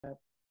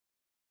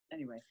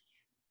Anyway.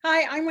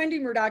 Hi, I'm Wendy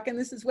Murdoch, and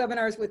this is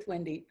Webinars with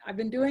Wendy. I've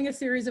been doing a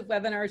series of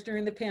webinars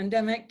during the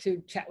pandemic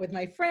to chat with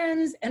my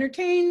friends,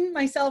 entertain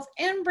myself,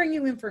 and bring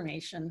you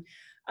information.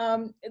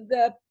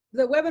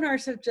 The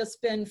webinars have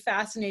just been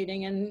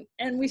fascinating,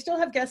 and we still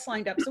have guests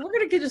lined up. So we're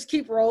going to just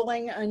keep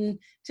rolling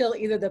until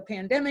either the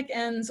pandemic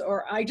ends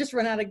or I just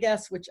run out of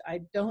guests, which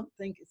I don't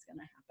think is going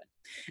to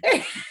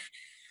happen.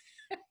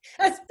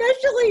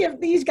 Especially if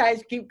these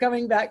guys keep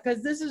coming back,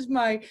 because this is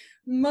my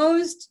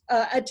most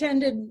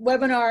attended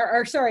webinar,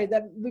 or sorry,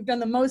 that we've done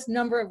the most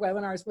number of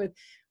webinars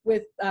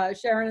with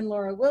Sharon and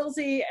Laura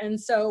Wilsie. And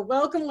so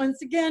welcome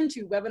once again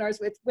to Webinars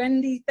with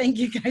Wendy. Thank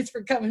you guys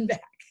for coming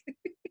back.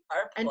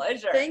 Our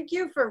pleasure. And thank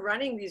you for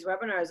running these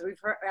webinars. We've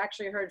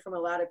actually heard from a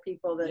lot of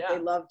people that they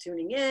love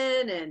tuning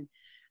in, and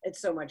it's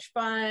so much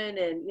fun.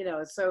 And, you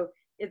know, so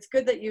it's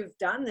good that you've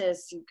done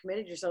this. You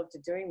committed yourself to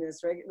doing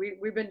this, right?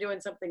 We've been doing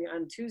something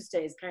on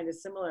Tuesdays, kind of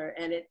similar,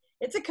 and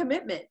it's a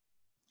commitment.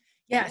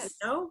 Yes.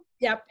 You know?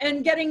 Yep.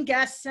 And getting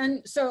guests.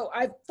 And so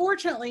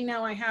fortunately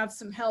now I have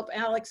some help.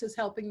 Alex is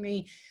helping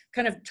me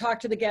kind of talk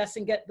to the guests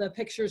and get the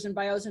pictures and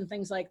bios and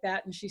things like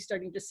that. And she's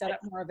starting to set up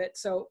more of it.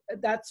 So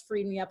that's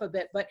freed me up a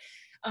bit. But,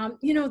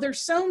 you know,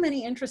 there's so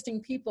many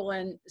interesting people.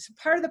 And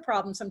part of the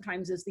problem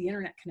sometimes is the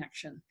internet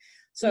connection.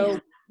 So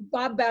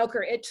Bob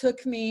Bowker, it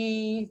took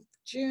me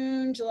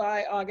June,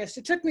 July, August.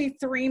 It took me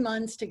 3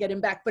 months to get him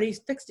back, but he's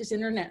fixed his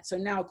internet. So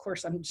now, of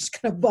course, I'm just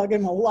going to bug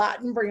him a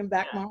lot and bring him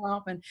back more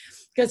often,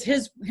 because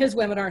his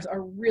webinars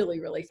are really,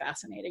 really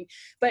fascinating.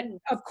 But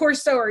of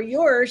course, so are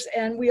yours.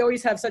 And we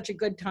always have such a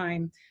good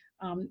time.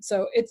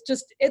 So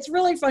it's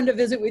really fun to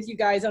visit with you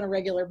guys on a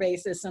regular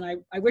basis. And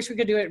I wish we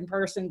could do it in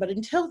person, but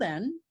until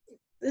then,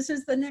 this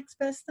is the next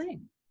best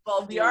thing.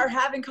 Well, we are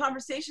having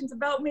conversations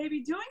about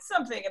maybe doing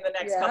something in the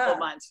next couple of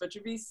months, which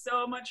would be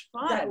so much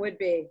fun. That would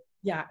be.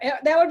 Yeah,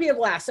 that would be a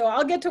blast. So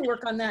I'll get to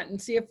work on that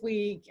and see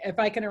if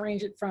I can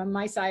arrange it from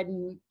my side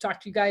and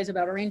talk to you guys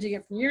about arranging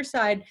it from your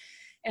side.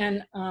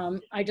 And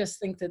I just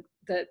think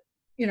that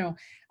you know,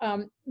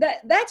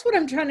 that's what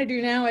I'm trying to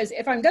do now is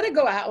if I'm going to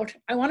go out,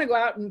 I want to go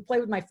out and play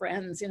with my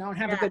friends, you know, and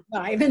have a good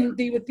time and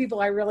be with people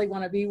I really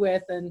want to be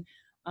with, and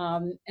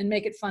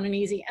make it fun and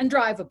easy and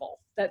drivable.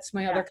 That's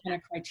my other kind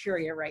of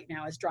criteria right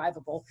now, is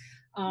drivable.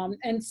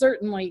 And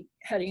certainly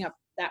heading up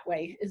that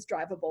way is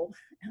drivable.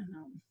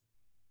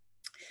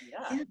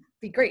 Yeah,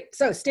 be great.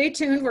 So stay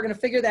tuned. We're going to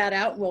figure that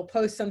out. We'll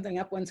post something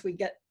up once we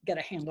get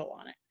a handle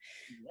on it.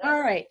 Yes.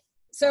 All right.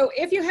 So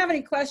if you have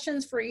any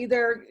questions for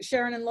either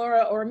Sharon and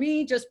Laura or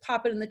me, just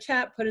pop it in the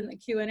chat, put it in the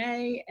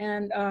Q&A.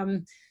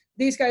 And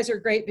these guys are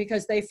great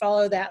because they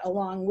follow that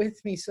along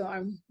with me. So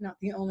I'm not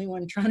the only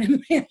one trying to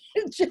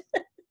manage it.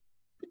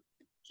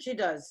 She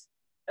does.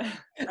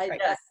 I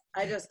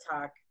just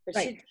talk, but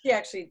she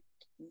actually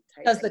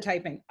does the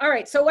typing. All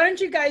right. So why don't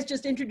you guys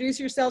just introduce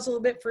yourselves a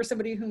little bit for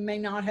somebody who may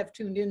not have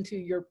tuned into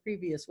your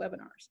previous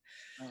webinars.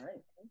 All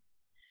right.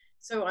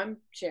 So I'm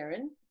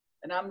Sharon.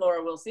 And I'm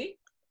Laura Wilsie.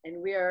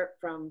 And we are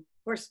from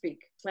Horsepeak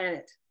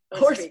Planet.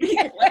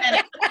 Horsepeak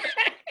Planet.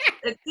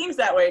 It seems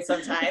that way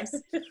sometimes.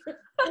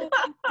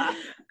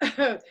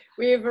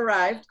 We have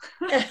arrived.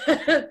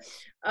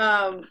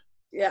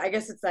 Yeah, I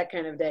guess it's that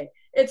kind of day.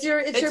 It's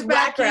your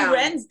background. Wacky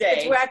Wednesday.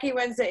 It's Wacky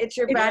Wednesday. It's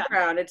your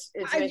background. I'm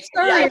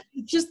sorry.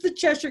 It's just the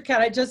Cheshire Cat.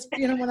 I just,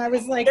 you know, when I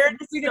was like,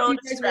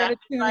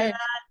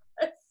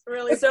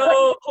 really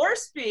so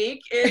Horsepeak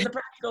is a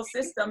practical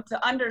system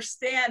to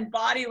understand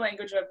body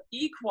language of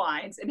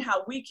equines and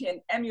how we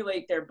can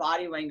emulate their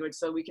body language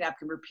so we can have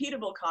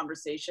repeatable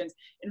conversations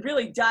and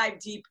really dive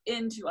deep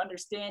into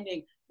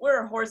understanding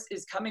where a horse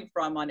is coming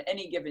from on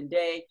any given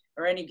day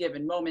or any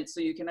given moment,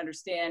 so you can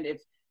understand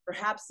if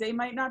perhaps they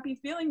might not be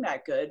feeling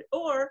that good,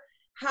 or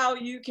how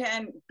you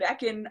can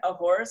beckon a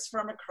horse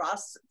from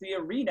across the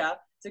arena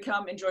to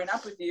come and join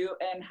up with you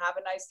and have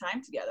a nice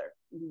time together.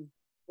 Mm-hmm.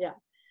 Yeah.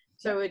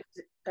 So it's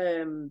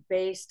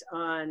based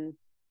on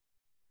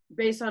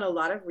a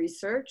lot of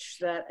research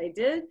that I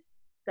did.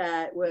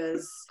 That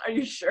was. Are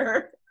you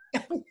sure?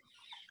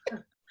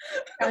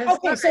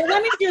 Okay, so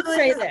let me just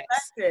say this.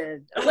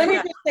 Let me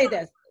just say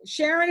this.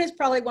 Sharon is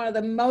probably one of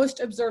the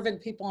most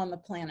observant people on the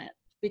planet,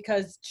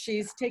 because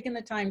she's taken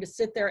the time to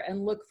sit there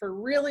and look for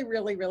really,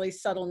 really, really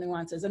subtle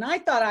nuances. And I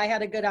thought I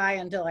had a good eye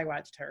until I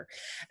watched her.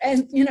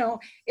 And, you know,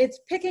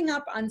 it's picking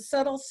up on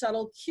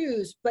subtle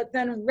cues, but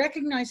then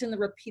recognizing the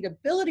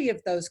repeatability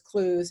of those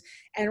clues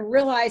and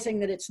realizing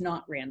that it's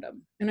not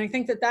random. And I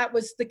think that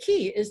was the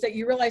key, is that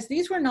you realize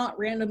these were not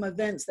random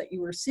events that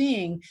you were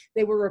seeing.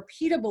 They were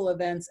repeatable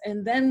events.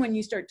 And then when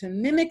you start to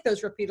mimic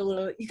those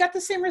repeatable, you got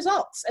the same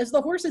results as the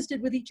horses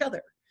did with each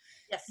other.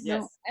 Yes. You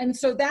know? And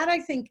so that, I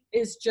think,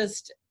 is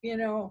just, you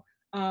know,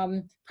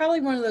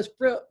 probably one of those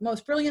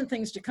most brilliant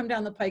things to come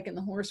down the pike in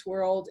the horse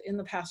world in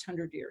the past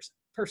 100 years.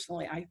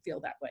 Personally, I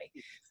feel that way.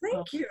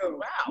 Thank you.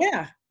 Wow.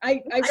 Yeah.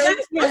 I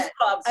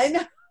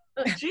know.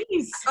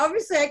 Jeez.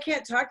 Obviously, I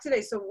can't talk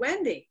today. So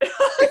Wendy, take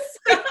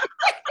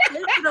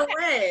it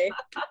away.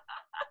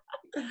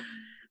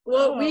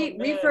 Well,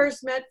 we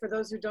first met, for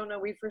those who don't know,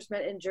 we first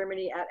met in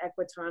Germany at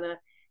Equitana.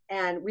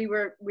 And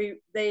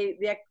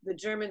the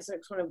Germans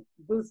sort of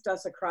boothed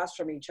us across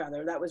from each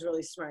other. That was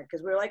really smart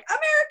because we were like,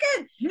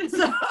 American!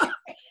 So,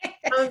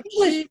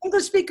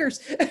 English speakers.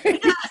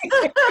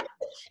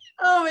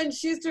 Oh, and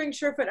she's doing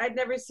Surefoot. I'd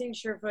never seen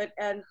Surefoot,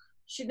 and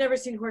she'd never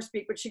seen horse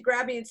speak, but she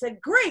grabbed me and said,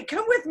 great,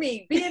 come with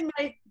me, be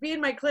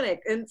in my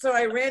clinic. And so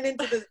I ran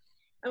into the,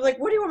 I'm like,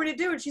 what do you want me to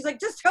do? And she's like,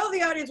 just tell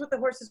the audience what the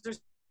horses are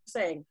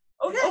saying.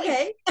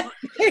 Okay.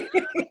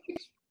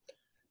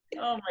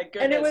 Oh my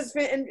goodness.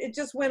 And it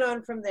just went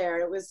on from there.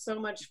 It was so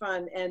much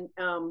fun. And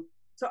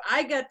so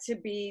I got to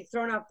be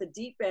thrown off the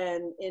deep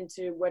end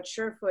into what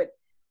Surefoot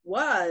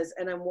was,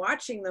 and I'm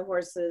watching the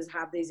horses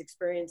have these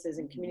experiences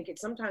and communicate,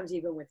 sometimes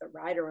even with a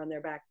rider on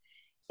their back.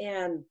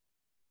 And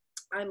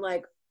I'm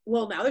like,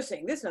 well, now they're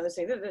saying this, now they're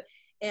saying that.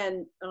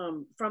 And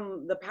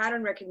from the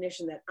pattern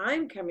recognition that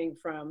I'm coming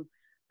from,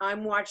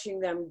 I'm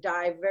watching them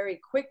dive very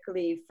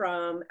quickly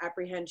from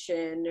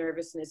apprehension,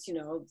 nervousness,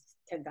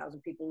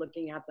 10,000 people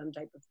looking at them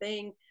type of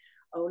thing.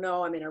 Oh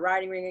no, I'm in a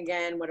riding ring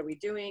again. What are we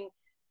doing?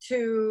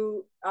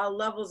 To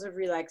levels of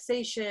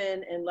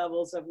relaxation and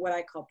levels of what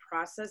I call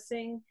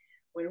processing.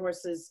 When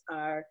horses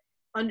are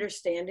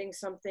understanding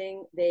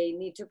something, they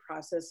need to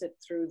process it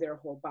through their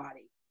whole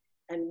body.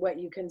 And what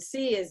you can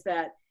see is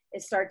that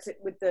it starts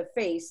with the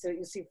face. So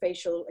you see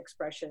facial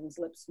expressions,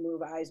 lips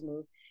move, eyes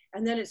move.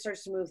 And then it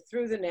starts to move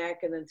through the neck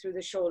and then through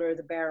the shoulder,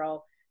 the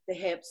barrel, the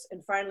hips.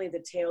 And finally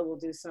the tail will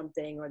do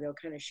something, or they'll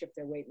kind of shift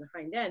their weight in the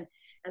hind end.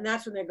 And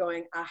that's when they're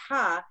going,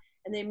 aha.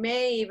 And they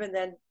may even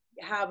then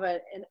have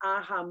an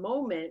aha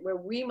moment where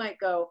we might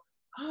go,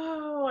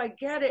 oh, I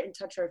get it, and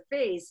touch our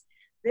face.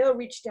 They'll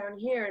reach down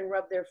here and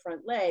rub their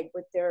front leg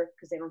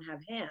because they don't have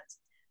hands.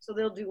 So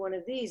they'll do one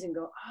of these and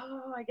go,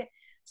 oh, I get.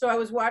 So I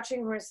was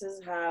watching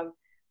horses have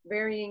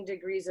varying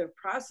degrees of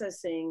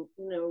processing,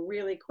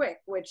 really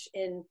quick, which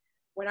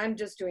when I'm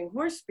just doing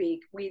horse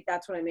speak,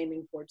 that's what I'm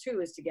aiming for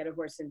too, is to get a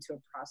horse into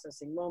a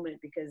processing moment,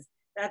 because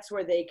that's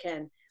where they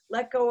can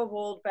let go of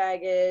old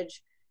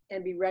baggage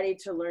and be ready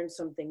to learn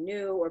something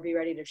new, or be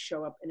ready to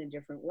show up in a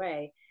different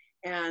way.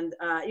 And,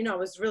 it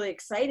was really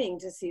exciting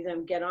to see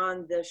them get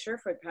on the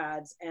Surefoot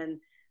pads, and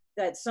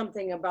that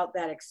something about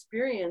that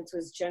experience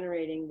was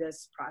generating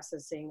this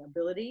processing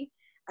ability,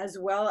 as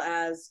well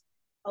as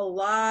a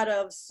lot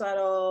of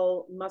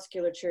subtle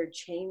musculature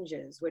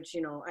changes, which,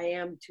 I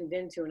am tuned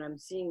into and I'm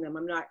seeing them.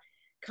 I'm not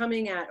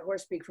coming at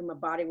horse speak from a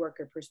body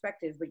worker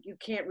perspective, but you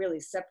can't really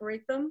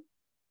separate them.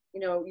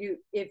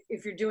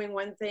 If you're doing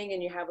one thing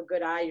and you have a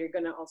good eye, you're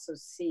going to also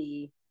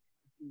see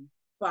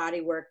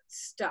body work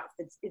stuff.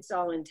 It's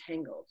all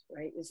entangled,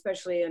 right?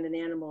 Especially in an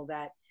animal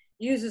that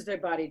uses their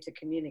body to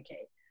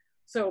communicate.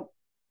 So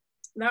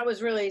that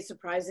was really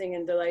surprising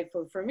and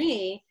delightful for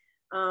me.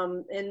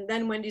 And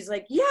then Wendy's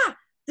like, yeah,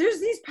 there's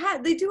these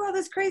pads, they do all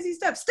this crazy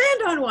stuff.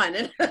 Stand on one.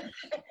 And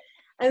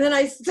then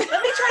let me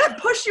try to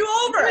push you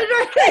over.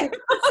 Let's see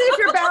if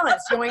you're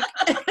balanced, yoink.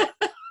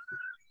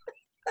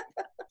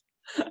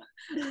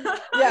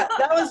 Yeah,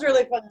 that was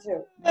really fun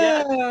too.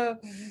 Yeah.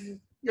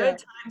 Good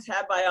times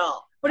had by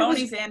all,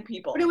 ponies and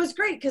people. But it was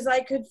great because I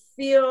could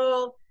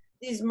feel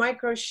these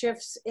micro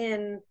shifts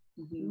in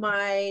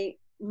my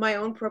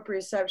own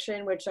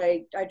proprioception, which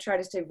I try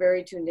to stay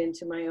very tuned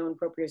into my own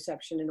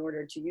proprioception in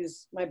order to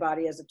use my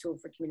body as a tool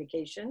for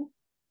communication.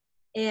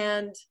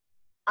 And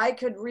I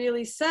could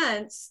really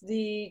sense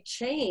the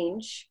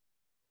change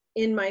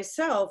in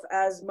myself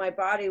as my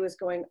body was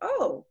going,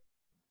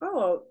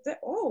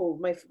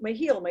 my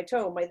heel, my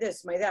toe, my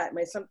this, my that,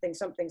 my something,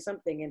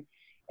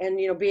 and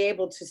be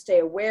able to stay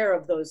aware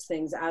of those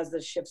things as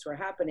the shifts were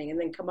happening, and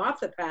then come off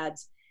the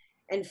pads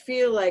and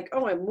feel like,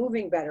 oh, I'm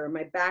moving better,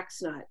 my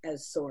back's not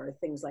as sore,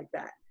 things like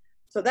that.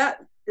 So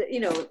that,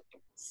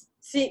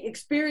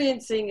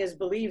 experiencing is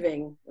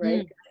believing,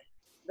 right?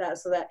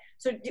 So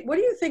what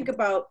do you think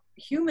about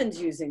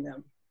humans using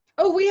them?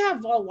 Oh, we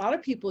have a lot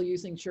of people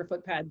using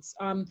Surefoot pads.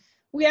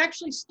 We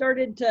actually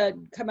started to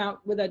come out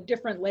with a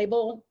different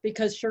label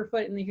because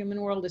Surefoot in the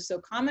human world is so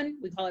common.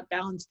 We call it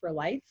Balance for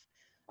Life.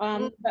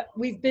 But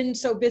we've been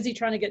so busy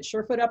trying to get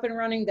Surefoot up and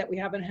running that we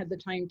haven't had the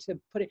time to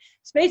put it.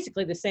 It's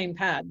basically the same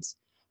pads.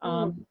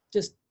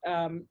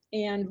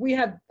 And we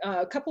have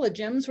a couple of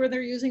gyms where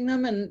they're using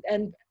them,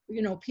 and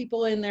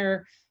people in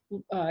their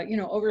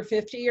over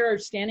 50 are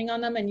standing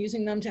on them and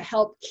using them to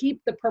help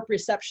keep the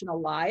proprioception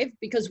alive,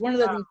 because one of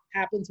the things that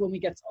happens when we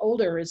get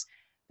older is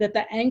that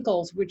the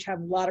ankles, which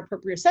have a lot of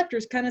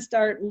proprioceptors, kind of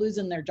start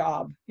losing their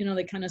job.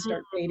 They kind of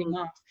start fading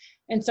off.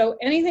 And so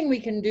anything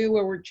we can do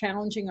where we're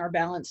challenging our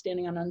balance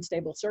standing on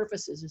unstable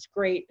surfaces is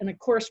great. And of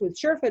course, with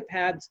Surefoot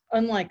pads,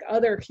 unlike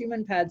other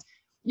human pads,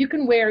 you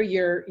can wear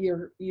your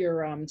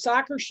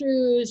soccer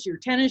shoes, your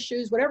tennis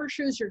shoes, whatever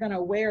shoes you're going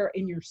to wear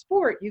in your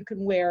sport, you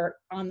can wear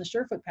on the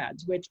Surefoot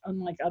pads, which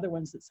unlike other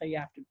ones that say you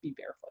have to be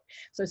barefoot.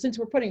 So since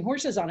we're putting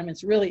horses on them,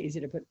 it's really easy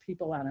to put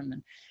people on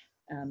them.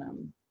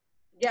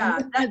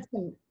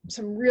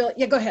 Some real,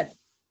 go ahead.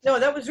 No,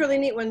 that was really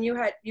neat when you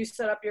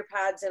set up your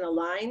pads in a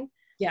line.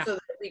 Yeah. So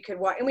that we could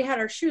walk, and we had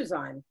our shoes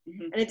on,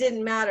 and it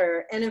didn't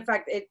matter. And in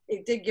fact,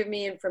 it did give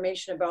me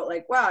information about,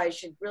 like, wow, I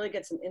should really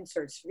get some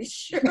inserts for these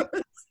shoes.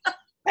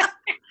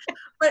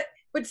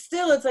 but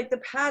still it's like the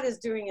pad is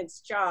doing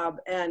its job,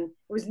 and it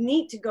was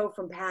neat to go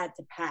from pad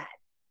to pad.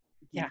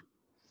 Yeah.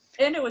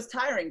 And it was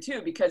tiring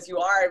too, because you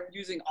are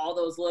using all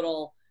those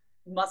little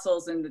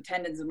muscles, and the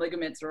tendons and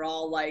ligaments are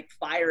all like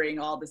firing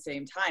all at the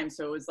same time.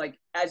 So it was like,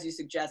 as you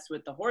suggest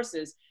with the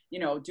horses, you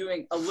know,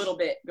 doing a little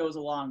bit goes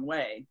a long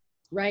way.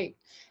 Right.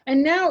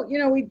 And now, you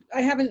know,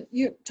 I haven't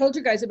told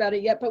you guys about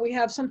it yet, but we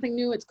have something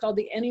new. It's called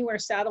the Anywhere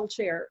Saddle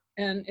Chair,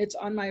 and it's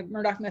on my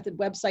Murdoch Method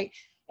website.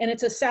 And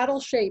it's a saddle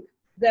shape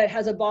that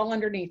has a ball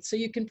underneath. So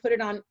you can put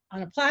it on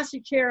a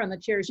plastic chair, on the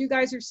chairs you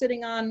guys are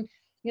sitting on,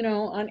 you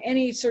know, on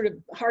any sort of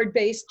hard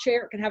base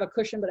chair. It can have a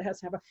cushion, but it has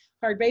to have a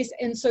hard base.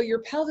 And so your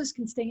pelvis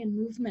can stay in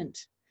movement.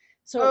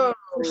 So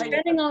we're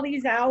spending all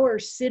these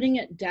hours sitting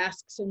at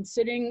desks and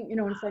sitting, you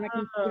know, in front of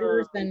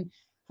computers and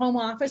home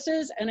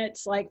offices, and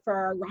it's like for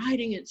our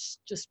riding, it's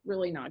just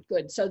really not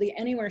good. So the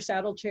Anywhere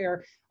Saddle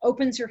Chair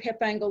opens your hip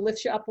angle,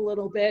 lifts you up a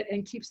little bit,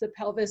 and keeps the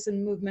pelvis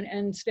in movement,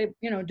 and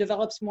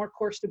develops more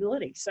core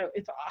stability. So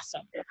it's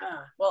awesome. Yeah.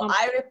 Well,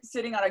 I'm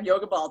sitting on a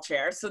yoga ball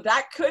chair, so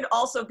that could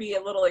also be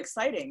a little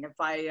exciting if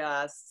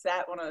I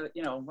sat one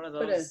of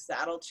those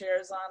saddle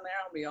chairs on there.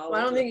 I'll be all.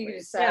 Well, I don't think you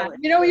could saddle it.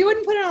 You know, you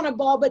wouldn't put it on a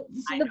ball, but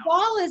the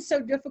ball is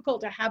so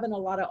difficult to have in a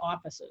lot of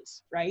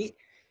offices, right?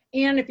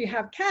 And if you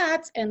have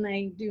cats and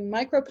they do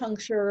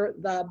micropuncture,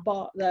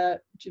 the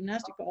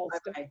gymnastic balls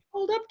don't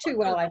hold up too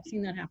well. I've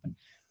seen that happen.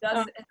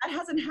 That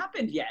hasn't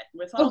happened yet.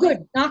 With all good.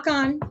 Knock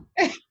on.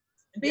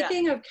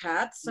 Speaking of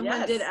cats,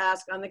 someone did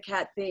ask on the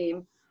cat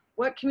theme,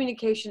 what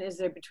communication is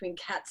there between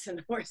cats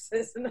and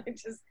horses? And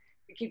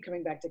we keep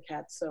coming back to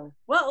cats. So,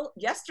 well,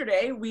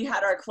 yesterday we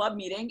had our club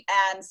meeting,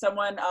 and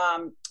someone,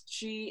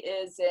 she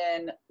is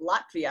in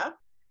Latvia.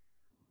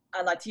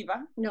 Latvia.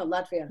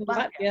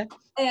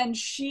 And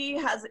she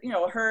has,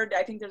 heard,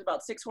 I think there's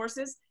about 6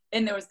 horses,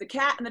 and there was the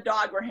cat and the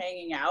dog were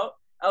hanging out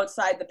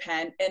outside the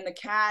pen, and the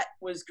cat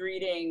was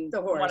greeting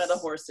one of the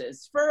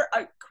horses for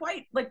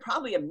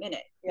probably a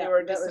minute. Yeah, they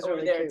were just over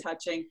really there cute.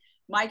 touching.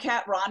 My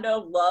cat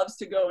Rondo loves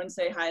to go and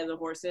say hi to the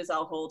horses.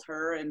 I'll hold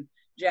her, and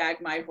Jag,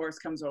 my horse,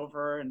 comes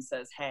over and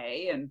says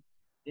hey, and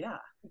yeah.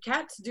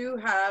 Cats do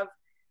have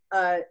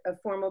a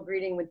formal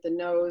greeting with the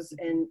nose,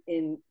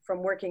 and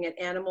from working at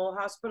animal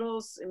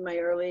hospitals in my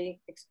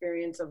early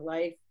experience of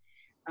life.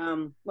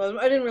 Well,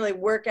 I didn't really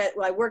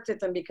I worked at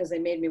them because they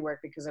made me work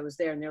because I was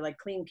there, and they're like,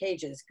 clean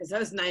cages, because I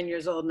was 9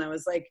 years old and I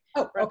was like,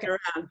 running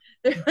around.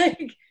 They're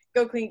like,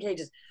 go clean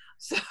cages.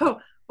 So,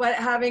 but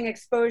having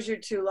exposure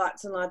to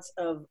lots and lots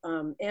of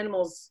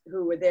animals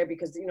who were there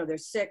because, they're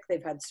sick,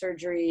 they've had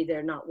surgery,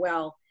 they're not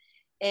well.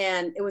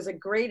 And it was a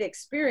great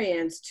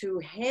experience to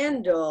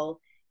handle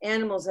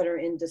animals that are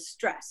in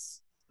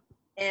distress.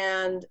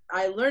 And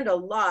I learned a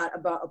lot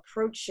about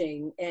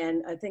approaching,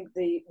 and I think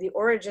the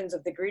origins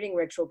of the greeting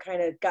ritual kind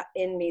of got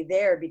in me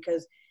there,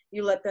 because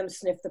you let them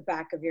sniff the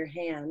back of your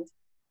hand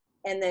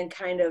and then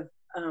kind of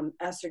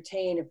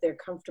ascertain if they're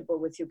comfortable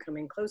with you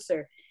coming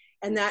closer.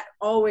 And that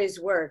always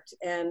worked.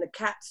 And the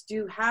cats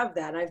do have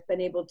that. I've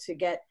been able to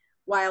get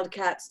wild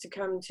cats to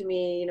come to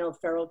me,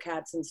 feral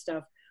cats and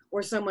stuff,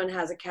 or someone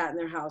has a cat in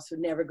their house who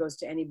never goes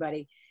to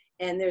anybody.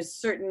 And there's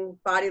certain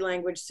body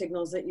language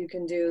signals that you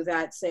can do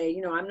that say,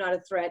 I'm not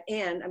a threat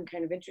and I'm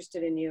kind of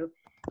interested in you.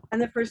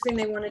 And the first thing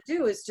they want to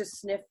do is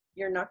just sniff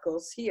your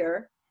knuckles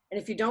here.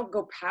 And if you don't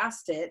go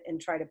past it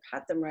and try to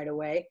pat them right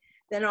away,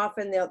 then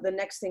often the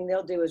next thing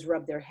they'll do is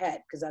rub their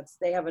head, because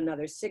they have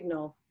another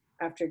signal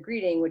after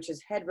greeting, which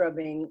is head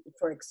rubbing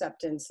for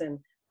acceptance and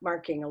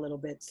marking a little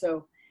bit.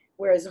 So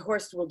whereas a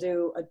horse will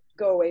do a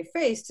go away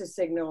face to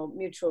signal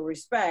mutual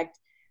respect,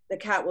 the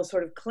cat will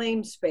sort of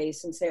claim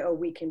space and say, oh,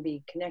 we can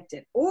be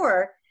connected.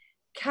 Or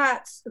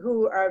cats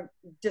who are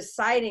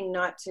deciding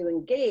not to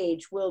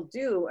engage will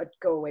do a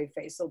go away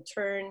face. They'll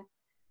turn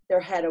their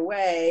head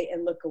away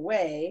and look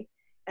away.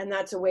 And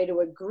that's a way to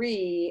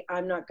agree,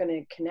 I'm not going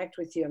to connect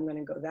with you, I'm going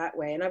to go that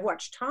way. And I've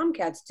watched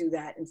tomcats do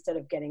that instead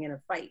of getting in a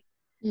fight.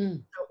 So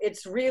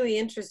it's really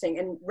interesting.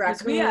 And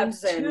raccoons. We have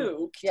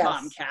 2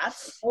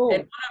 tomcats, and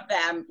one of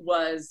them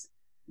was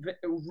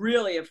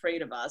really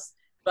afraid of us.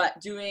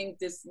 But doing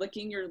this,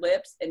 licking your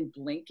lips and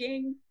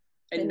blinking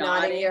and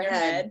nodding your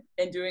head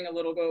and doing a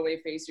little go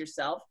away face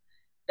yourself,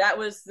 that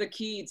was the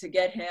key to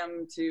get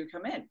him to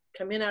come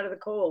in out of the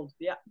cold.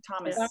 Yeah,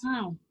 Thomas.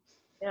 Wow.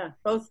 Yeah,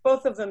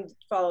 both of them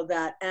followed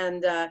that,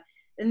 and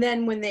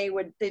then when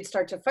they'd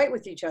start to fight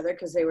with each other,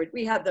 because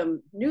we had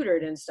them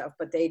neutered and stuff,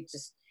 but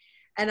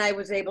and I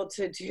was able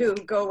to do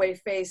go away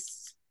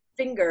face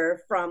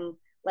finger from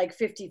like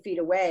 50 feet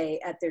away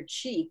at their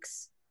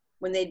cheeks.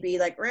 When they'd be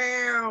like,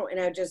 "Row," and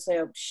I'd just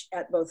say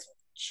at both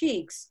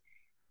cheeks,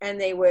 and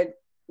they would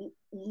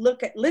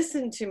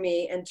listen to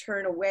me and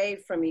turn away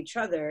from each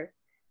other.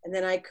 And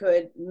then I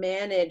could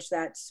manage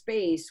that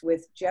space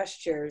with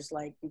gestures,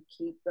 like you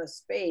keep the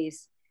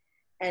space,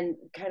 and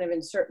kind of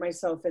insert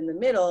myself in the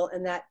middle.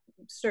 And that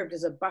served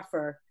as a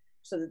buffer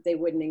so that they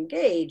wouldn't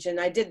engage. And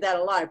I did that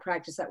a lot. I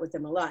practiced that with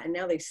them a lot. And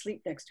now they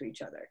sleep next to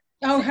each other.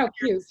 Oh, how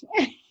cute.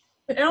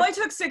 It only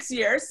took 6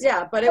 years.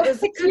 Yeah, but it was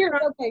 6 years.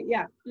 Okay,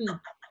 yeah.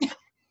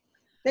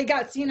 They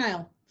got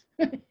senile.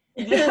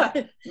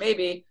 Yeah,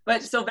 maybe.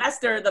 But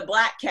Sylvester, the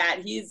black cat,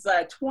 he's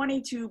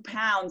 22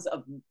 pounds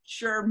of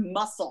sure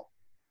muscle.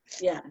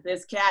 Yeah,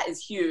 this cat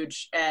is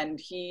huge, and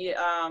he,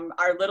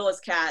 our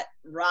littlest cat,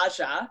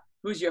 Raja,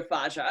 who's your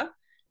Faja,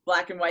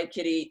 black and white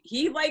kitty,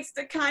 he likes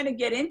to kind of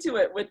get into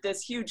it with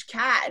this huge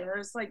cat, and we're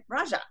just like,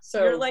 Raja,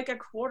 so you're like a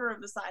quarter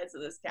of the size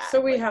of this cat.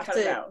 So we like, have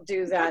to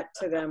do that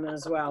to them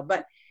as well.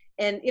 But,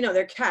 and you know,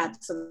 they're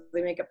cats, so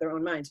they make up their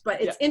own minds.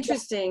 But it's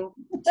interesting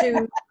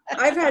to,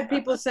 I've had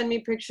people send me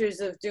pictures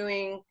of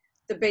doing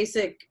the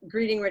basic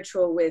greeting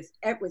ritual with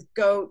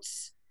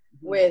goats,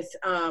 with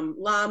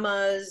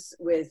llamas,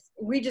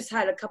 we just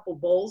had a couple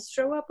bulls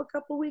show up a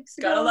couple weeks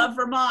ago. Gotta love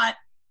Vermont.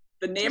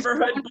 The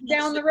neighborhood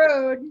down the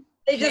road.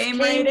 They just came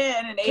right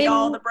in and ate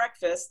all the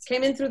breakfast.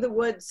 Came in through the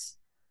woods.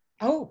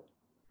 Oh.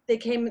 They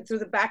came through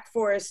the back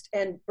forest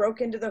and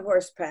broke into the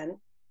horse pen.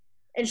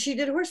 And she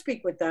did horse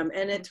speak with them,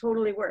 and it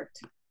totally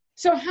worked.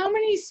 So how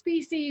many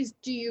species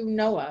do you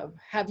know of?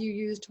 Have you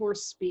used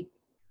horse speak?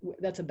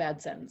 That's a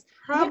bad sentence.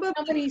 Probably.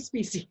 How many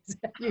species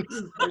have you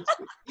used horse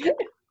speak?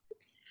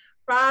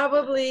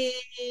 Probably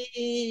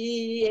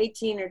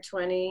 18 or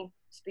 20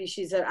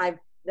 species that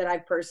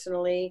I've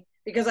personally,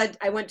 because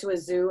I went to a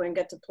zoo and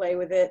got to play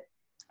with it.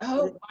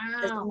 Oh,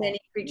 wow. As many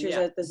creatures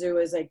at the zoo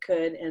as I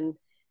could, and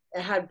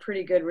it had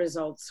pretty good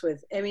results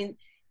with, I mean,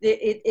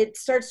 it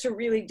starts to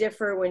really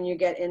differ when you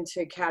get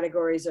into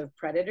categories of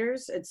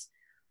predators. It's,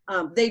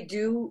 they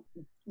do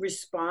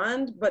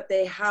respond, but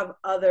they have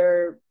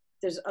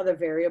there's other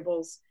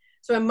variables.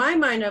 So in my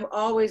mind, I'm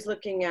always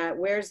looking at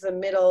where's the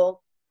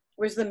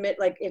mid,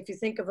 like if you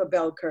think of a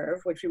bell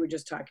curve, which we were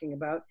just talking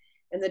about,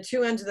 and the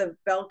two ends of the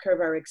bell curve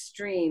are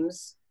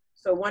extremes.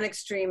 So one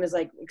extreme is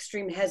like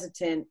extreme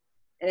hesitant,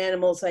 an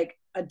animal's like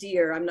a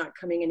deer, I'm not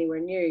coming anywhere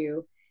near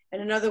you.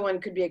 And another one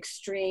could be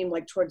extreme,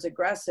 like towards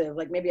aggressive,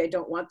 like maybe I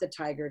don't want the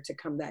tiger to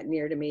come that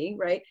near to me,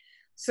 right?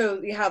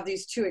 So you have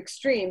these two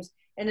extremes.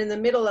 And in the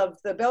middle of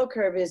the bell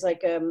curve is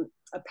like a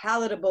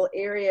palatable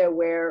area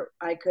where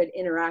I could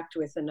interact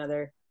with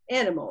another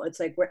animal. It's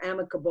like we're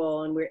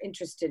amicable and we're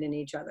interested in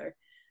each other.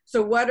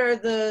 So what are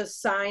the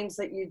signs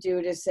that you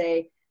do to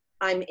say,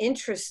 I'm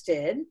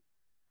interested?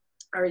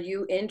 Are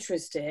you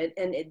interested?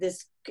 And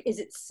is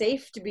it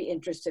safe to be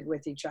interested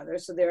with each other?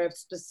 So there are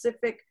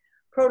specific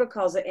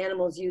protocols that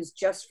animals use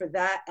just for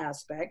that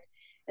aspect.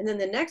 And then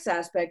the next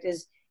aspect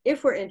is,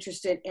 if we're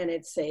interested and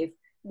it's safe,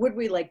 would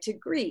we like to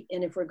greet?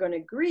 And if we're going to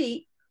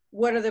greet,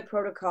 what are the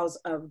protocols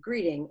of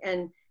greeting?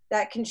 And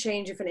that can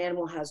change if an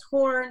animal has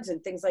horns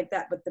and things like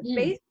that. But the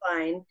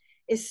baseline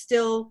is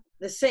still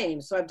the same.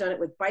 So I've done it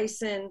with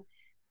bison,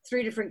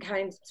 3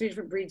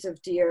 different breeds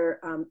of deer,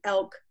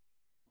 elk.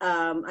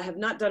 I have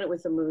not done it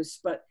with a moose,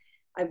 but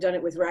I've done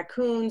it with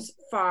raccoons,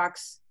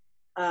 fox,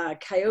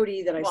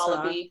 coyote that I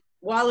saw.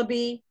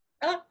 Wallaby.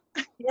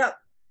 Yep.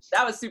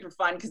 That was super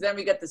fun because then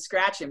we got to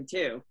scratch him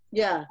too.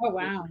 Yeah. Oh,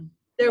 wow.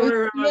 There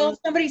were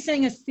somebody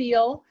saying a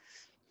seal.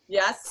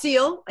 Yes.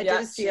 Seal. I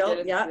did a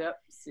seal. Yeah. Yep.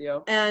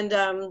 Seal. And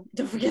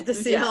don't forget the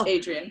seal. Yeah,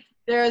 Adrian.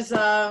 There's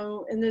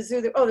in the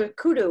zoo, the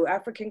kudu,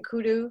 African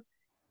kudu,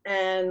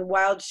 and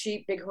wild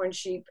sheep, bighorn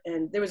sheep,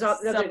 and there was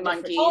other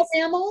monkeys. All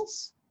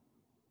mammals?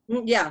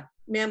 Yeah,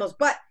 mammals.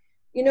 But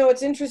you know,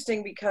 it's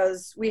interesting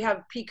because we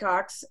have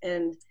peacocks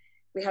and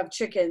we have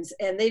chickens,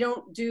 and they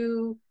don't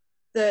do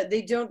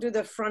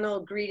the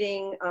frontal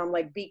greeting,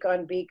 like beak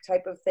on beak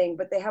type of thing,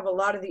 but they have a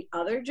lot of the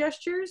other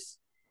gestures.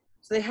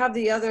 So they have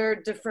the other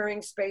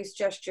deferring space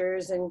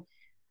gestures and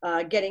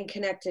getting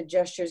connected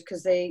gestures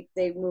because they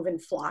move in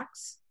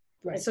flocks.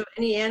 Right. And so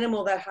any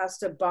animal that has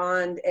to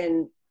bond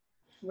and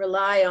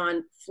rely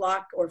on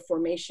flock or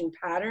formation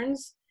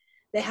patterns,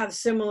 they have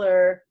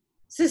similar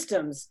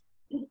systems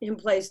in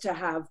place to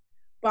have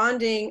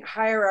bonding,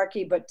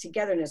 hierarchy, but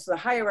togetherness. So the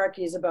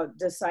hierarchy is about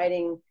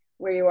deciding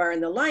where you are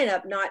in the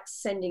lineup, not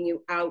sending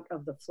you out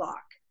of the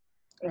flock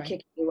and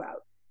kicking you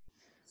out.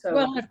 So,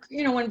 well,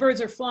 when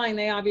birds are flying,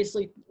 they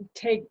obviously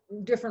take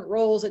different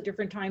roles at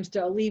different times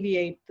to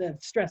alleviate the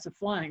stress of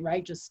flying,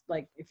 right? Just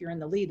like if you're in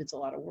the lead, it's a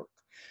lot of work.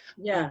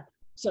 Yeah.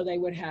 So they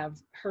would have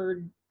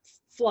herd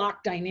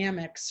flock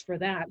dynamics for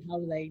that. How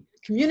do they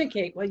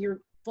communicate while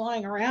you're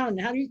flying around?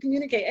 How do you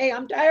communicate? Hey,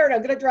 I'm tired.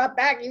 I'm going to drop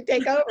back. You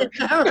take over.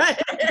 All right.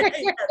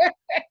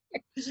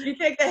 You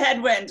take the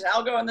headwind.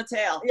 I'll go in the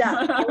tail.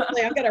 Yeah.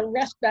 I'm going to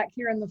rest back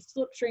here in the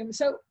slipstream.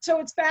 So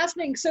it's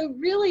fascinating. So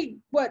really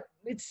what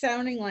it's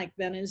sounding like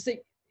then is that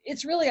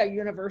it's really a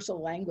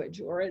universal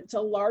language, or it's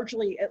a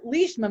largely at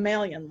least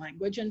mammalian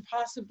language, and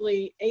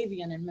possibly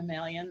avian and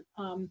mammalian.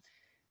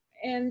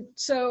 And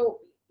so,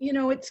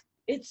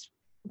 it's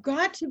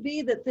got to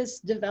be that this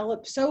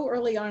developed so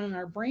early on in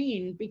our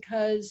brain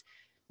because,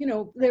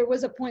 there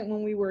was a point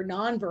when we were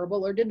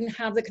nonverbal or didn't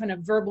have the kind of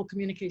verbal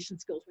communication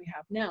skills we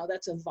have now.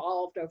 That's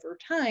evolved over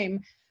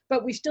time,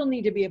 but we still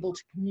need to be able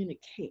to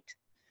communicate.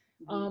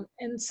 Mm-hmm.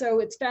 And so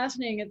it's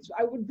fascinating.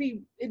 It'd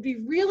be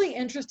really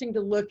interesting to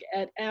look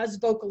at, as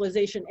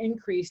vocalization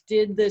increased,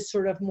 did this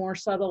sort of more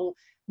subtle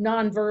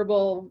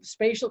nonverbal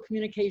spatial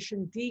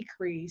communication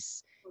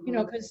decrease?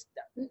 Mm-hmm. Because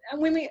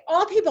when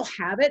all people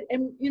have it,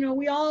 and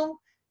we all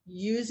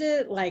use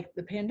it. Like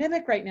the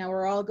pandemic right now,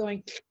 we're all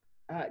going,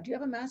 do you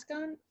have a mask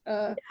on?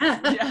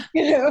 Yeah.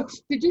 You know,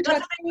 did you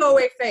touch me? Go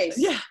away face.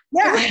 Yeah.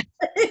 Yeah.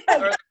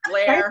 Or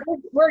glare.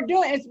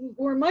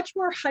 We're much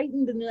more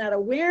heightened in that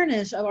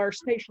awareness of our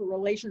spatial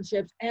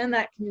relationships and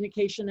that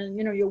communication. And,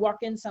 you know, you walk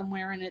in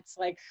somewhere and it's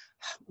like,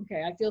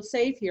 okay, I feel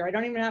safe here. I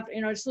don't even have to,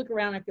 you know, just look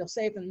around, I feel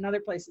safe. In another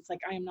place, it's like,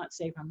 I am not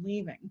safe, I'm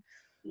leaving.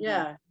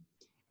 Yeah.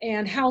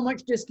 And how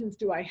much distance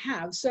do I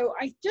have? So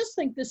I just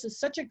think this is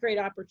such a great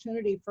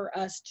opportunity for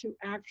us to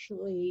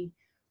actually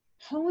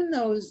hone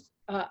those,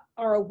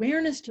 our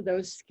awareness to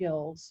those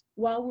skills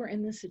while we're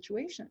in this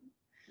situation.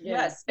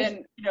 Yes.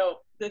 And, you know,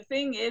 the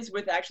thing is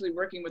with actually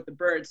working with the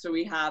birds, so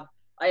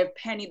I have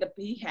Penny the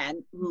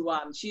peahen, who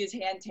she is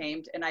hand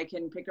tamed, and I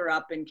can pick her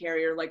up and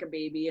carry her like a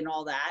baby and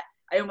all that.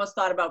 I almost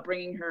thought about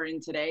bringing her in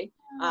today,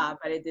 but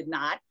I did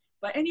not.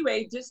 But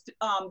anyway, just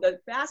the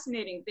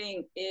fascinating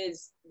thing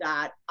is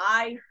that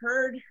I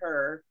heard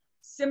her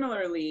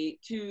similarly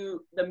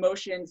to the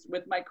motions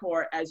with my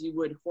core as you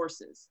would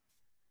horses.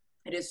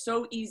 It is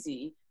so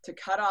easy to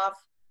cut off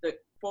the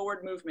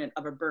forward movement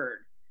of a bird,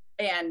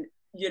 and,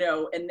 you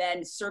know, and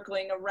then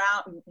circling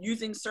around,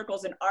 using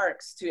circles and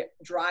arcs to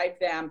drive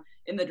them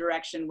in the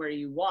direction where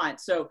you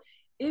want. So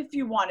if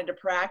you wanted to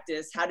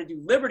practice how to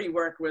do liberty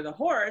work with a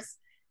horse,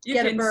 you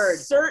can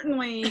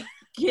certainly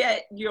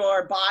get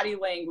your body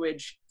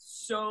language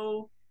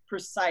so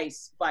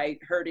precise by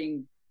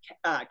herding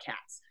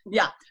cats.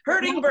 Yeah,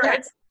 herding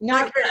birds.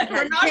 Not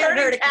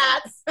herding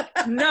cats.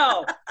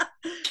 No.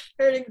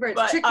 Herding birds,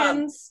 but,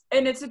 chickens.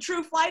 And it's a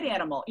true flight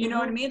animal. You know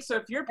what I mean? So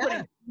if you're putting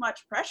too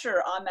much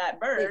pressure on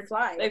that bird,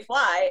 they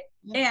fly.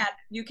 And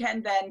you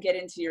can then get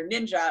into your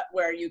ninja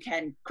where you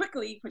can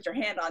quickly put your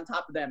hand on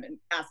top of them and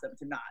ask them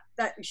to nod.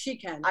 That she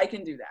can. I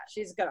can do that.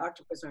 She's got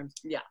octopus arms.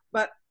 Yeah.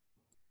 But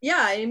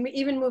yeah, and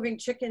even moving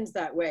chickens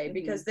that way,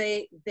 because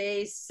they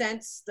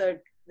sense the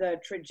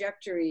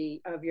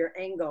trajectory of your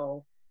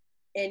angle,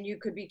 and you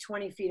could be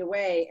 20 feet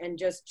away and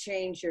just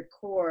change your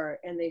core,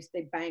 and they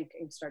bank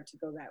and start to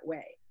go that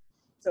way.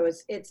 So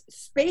it's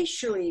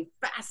spatially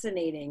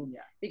fascinating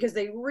because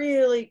they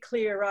really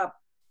clear up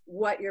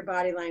what your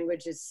body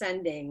language is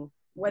sending,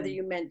 whether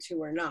you meant to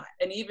or not.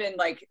 And even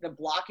like the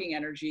blocking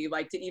energy,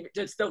 like to even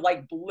just to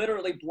like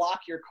literally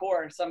block your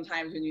core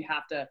sometimes when you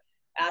have to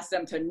ask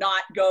them to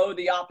not go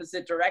the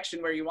opposite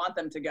direction where you want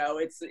them to go.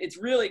 It's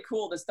really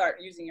cool to start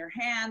using your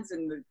hands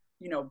and the,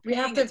 you know, we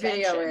have to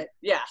video it.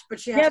 Yeah. But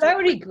she has that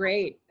would be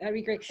great. That'd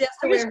be great.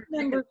 I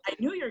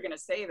knew you were going to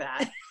say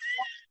that.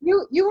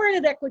 You were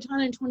at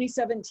Equitana in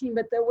 2017,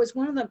 but there was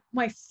one of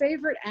my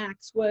favorite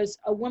acts was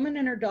a woman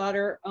and her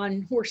daughter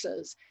on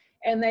horses,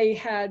 and they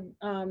had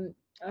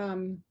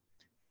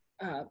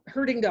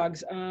herding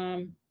dogs,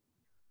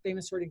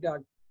 famous herding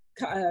dog.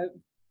 I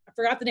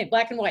forgot the name.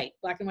 Black and white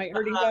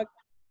herding dog.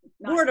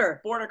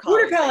 Border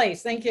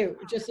collies. Thank you.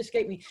 It just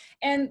escaped me.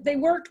 And they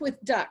worked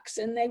with ducks,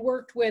 and they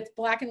worked with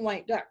black and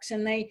white ducks,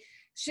 and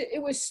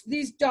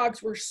these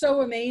dogs were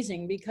so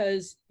amazing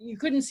because you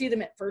couldn't see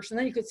them at first, and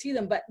then you could see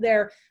them, but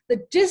the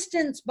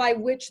distance by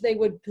which they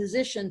would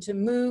position to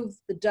move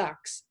the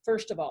ducks,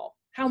 first of all,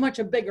 how much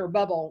a bigger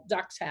bubble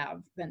ducks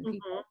have than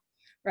people,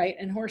 right,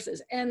 and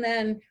horses, and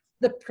then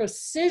the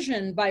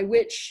precision by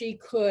which she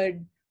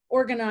could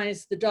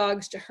organize the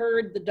dogs to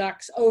herd the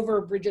ducks over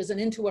bridges and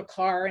into a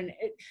car, and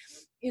it,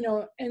 you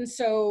know, and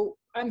so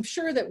I'm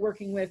sure that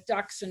working with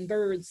ducks and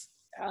birds,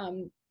 I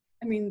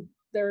mean,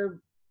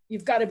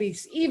 you've got to be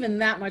even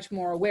that much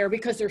more aware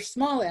because they're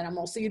small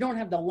animals, so you don't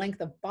have the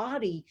length of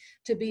body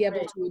to be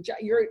able to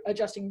adjust. You're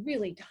adjusting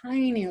really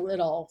tiny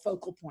little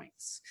focal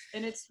points.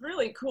 And it's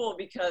really cool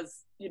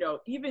because, you know,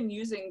 even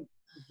using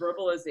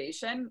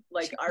verbalization,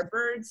 like our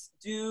birds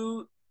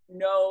do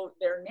know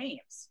their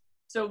names.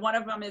 So one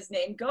of them is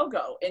named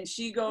Go-Go, and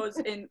she goes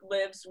and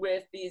lives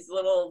with these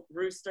little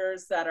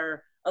roosters that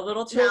are a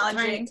little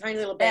challenging, tiny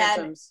little bantams.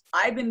 And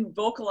I've been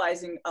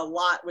vocalizing a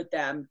lot with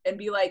them and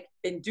be like,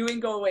 and doing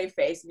go away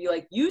face, and be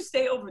like, you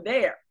stay over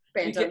there.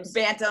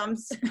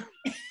 Bantams.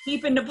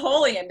 Keeping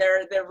Napoleon,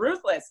 they're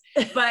ruthless.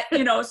 But,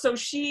 you know, so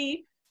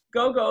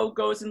Go-Go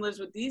goes and lives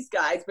with these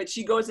guys, but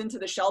she goes into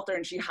the shelter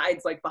and she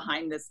hides like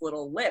behind this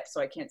little lip so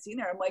I can't see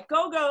her. I'm like,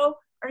 Go-Go,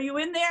 are you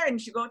in there?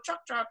 And she go, chuck,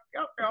 chuck,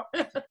 chuck,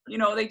 chuck. You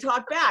know, they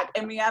talk back.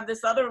 And we have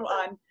this other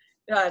one,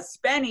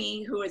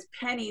 Spenny, who is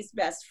Penny's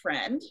best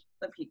friend,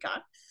 the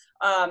peacock.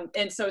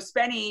 And so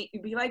Spenny,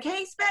 you'd be like,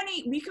 hey,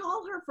 Spenny, we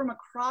call her from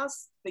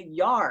across the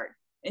yard.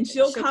 And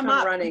she'll come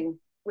up running,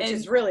 which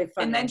is really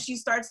fun. And then she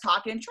starts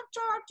talking, chuck,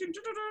 chuck,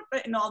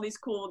 and all these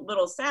cool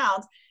little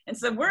sounds. And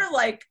so we're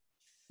like,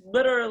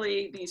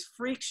 literally these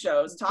freak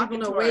shows talking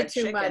to way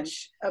too chickens.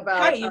 Much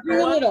about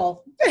you're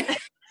little.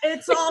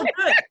 It's all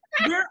good.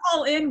 We're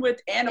all in with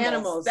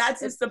animals.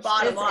 That's just the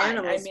bottom line.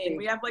 I mean,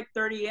 we have like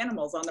 30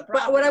 animals on the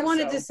property. But what I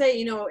wanted to say,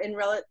 you know, in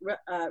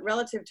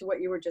relative to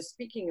what you were just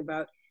speaking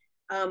about,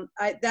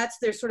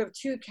 there's sort of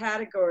two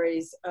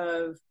categories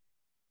of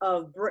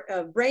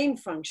brain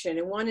function,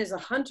 and one is a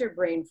hunter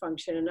brain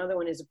function, another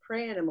one is a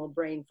prey animal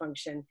brain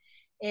function,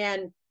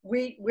 and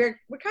we're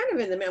kind of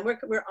in the middle.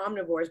 We're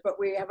omnivores, but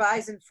we have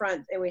eyes in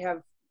front and we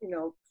have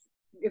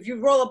if you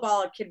roll a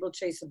ball, a kid will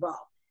chase a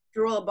ball. If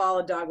you roll a ball,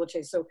 a dog will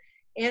chase. So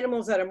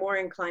animals that are more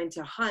inclined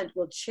to hunt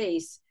will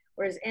chase,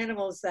 whereas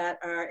animals that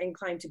are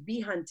inclined to be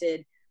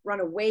hunted run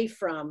away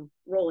from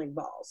rolling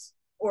balls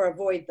or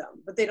avoid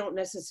them, but they don't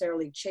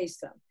necessarily chase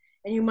them.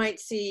 And you might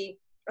see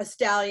a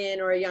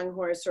stallion or a young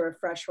horse or a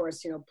fresh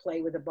horse,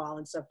 play with a ball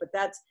and stuff, but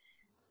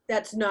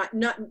that's not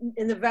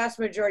in the vast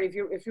majority.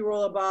 If you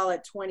roll a ball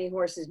at 20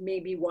 horses,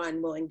 maybe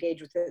one will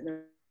engage with it and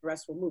the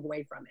rest will move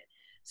away from it.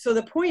 So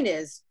the point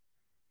is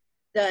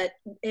that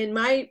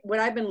what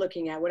I've been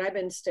looking at, what I've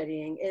been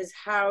studying is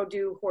how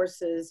do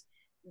horses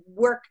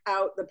work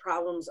out the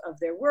problems of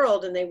their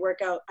world, and they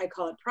work out, I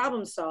call it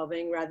problem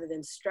solving rather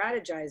than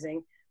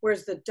strategizing,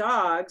 whereas the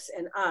dogs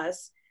and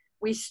us,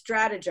 we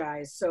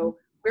strategize. So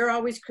we're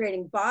always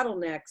creating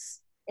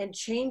bottlenecks and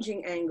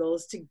changing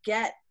angles to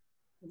get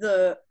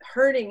the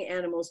herding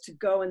animals to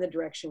go in the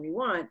direction we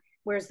want,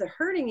 whereas the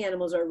herding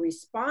animals are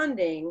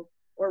responding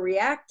or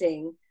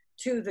reacting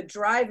to the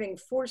driving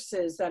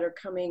forces that are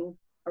coming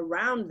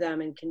around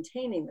them and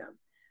containing them.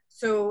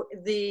 So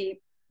the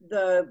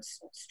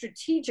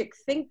strategic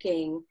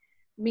thinking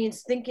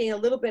means thinking a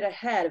little bit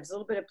ahead. It's a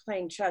little bit of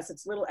playing chess.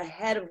 It's a little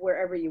ahead of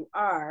wherever you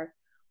are.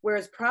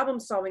 Whereas problem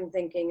solving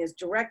thinking is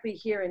directly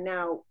here and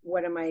now.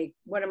 What am I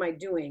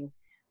doing?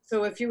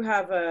 So if you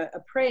have a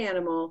prey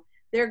animal,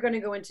 they're going to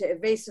go into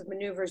evasive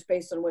maneuvers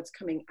based on what's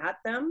coming at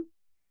them,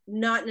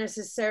 not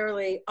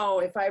necessarily, oh,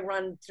 if I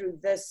run through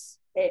this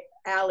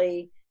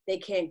alley, they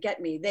can't get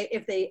me.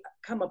 If they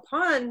come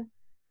upon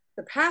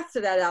the path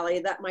to that alley,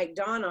 that might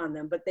dawn on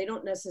them, but they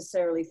don't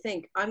necessarily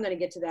think, I'm going to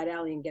get to that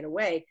alley and get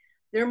away.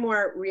 They're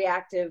more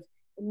reactive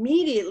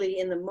immediately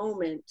in the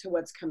moment to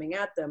what's coming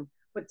at them.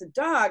 But the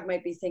dog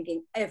might be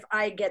thinking, if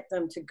I get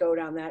them to go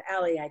down that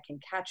alley, I can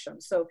catch them.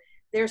 So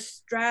they're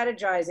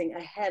strategizing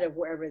ahead of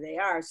wherever they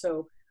are.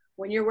 So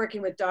when you're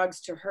working with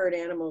dogs to herd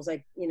animals,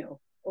 like,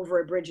 over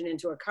a bridge and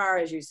into a car,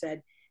 as you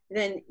said,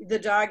 then the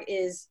dog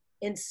is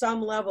in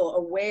some level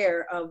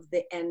aware of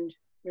the end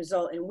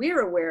result, and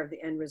we're aware of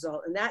the end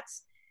result. And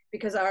that's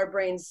because our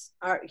brains,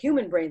 our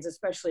human brains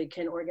especially,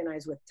 can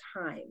organize with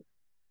time.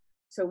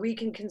 So we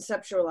can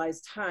conceptualize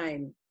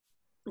time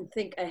and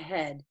think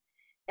ahead.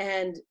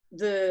 And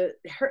the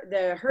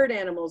herd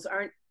animals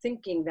aren't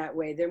thinking that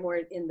way. They're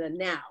more in the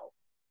now.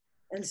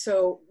 And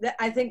so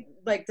I think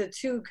like the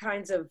two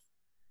kinds of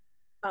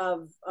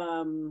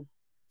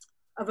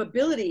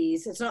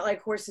abilities, it's not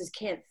like horses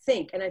can't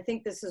think. And I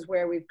think this is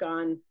where we've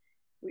gotten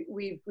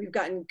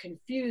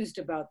confused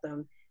about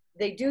them.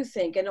 They do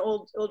think, and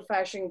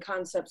old-fashioned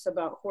concepts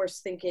about horse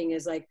thinking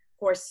is like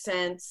horse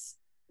sense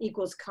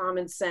equals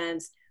common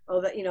sense.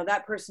 Oh,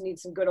 that person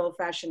needs some good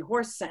old-fashioned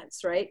horse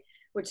sense, right?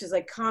 Which is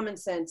like common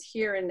sense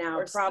here and now,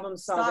 or problem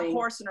solving. Stop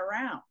horsing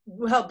around.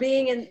 Well,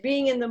 being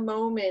in the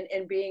moment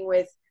and being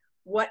with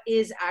what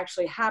is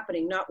actually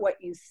happening, not what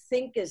you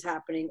think is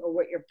happening or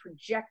what you're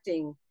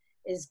projecting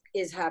is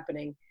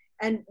happening.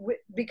 And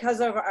because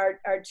of our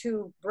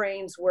two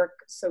brains work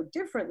so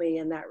differently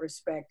in that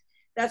respect,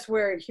 that's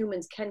where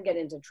humans can get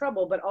into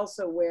trouble, but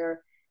also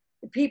where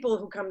the people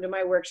who come to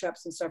my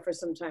workshops and stuff are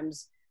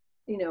sometimes,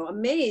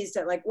 amazed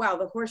at like, wow,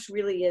 the horse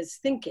really is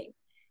thinking.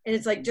 And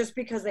it's like, just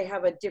because they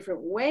have a different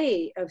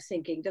way of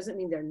thinking doesn't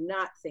mean they're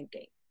not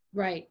thinking.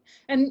 Right.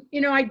 And,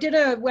 I did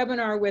a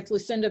webinar with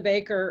Lucinda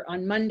Baker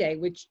on Monday,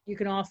 which you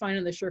can all find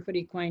on the Surefoot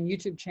Equine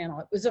YouTube channel.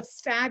 It was a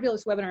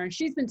fabulous webinar, and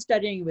she's been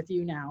studying with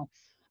you now.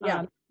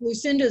 Yeah.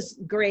 Lucinda's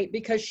great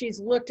because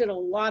she's looked at a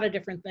lot of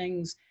different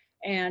things,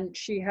 and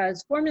she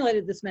has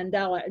formulated this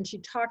mandala, and she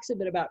talks a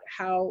bit about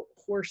how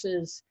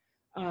horses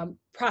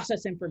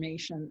process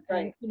information.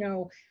 Right.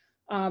 And,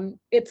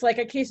 it's like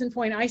a case in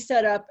point. I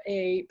set up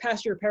a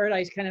pasture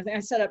paradise kind of thing.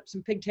 I set up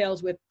some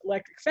pigtails with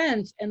electric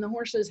fence, and the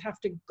horses have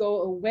to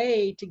go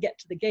away to get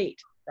to the gate,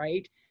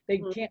 right? They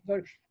can't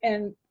go.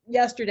 And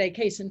yesterday,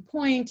 case in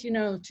point, two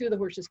of the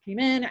horses came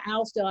in.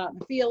 Al's still out in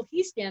the field.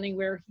 He's standing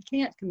where he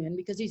can't come in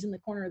because he's in the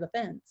corner of the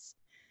fence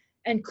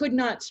and could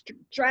not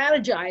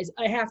strategize.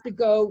 I have to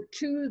go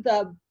to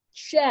the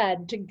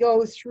shed to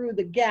go through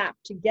the gap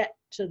to get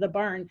to the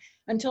barn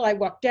until I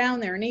walked down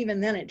there. And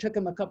even then it took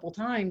him a couple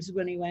times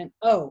when he went,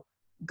 oh,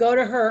 go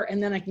to her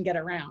and then I can get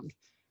around,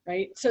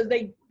 right? So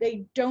they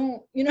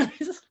don't,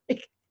 it's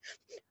like,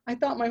 I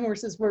thought my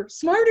horses were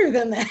smarter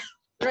than that.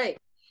 Right.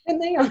 And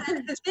they are.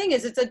 The thing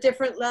is, it's a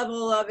different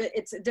level of it.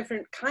 It's a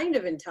different kind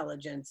of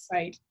intelligence.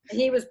 Right. And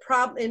he was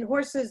in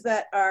horses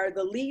that are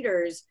the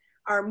leaders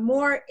are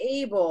more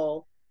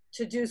able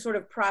to do sort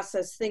of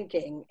process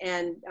thinking.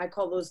 And I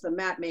call those the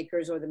map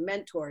makers or the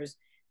mentors,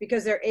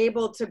 because they're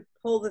able to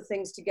pull the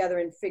things together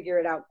and figure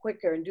it out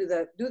quicker and do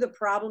the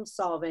problem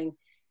solving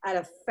at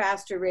a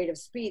faster rate of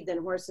speed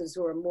than horses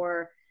who are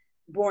more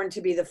born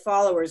to be the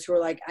followers, who are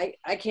like,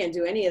 I can't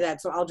do any of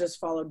that, so I'll just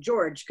follow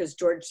George because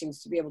George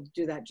seems to be able to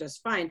do that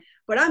just fine.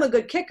 But I'm a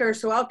good kicker,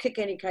 so I'll kick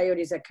any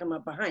coyotes that come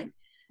up behind.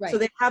 Right. So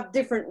they have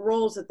different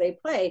roles that they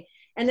play.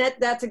 And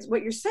that's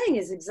what you're saying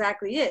is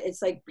exactly it.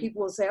 It's like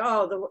people will say,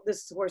 oh,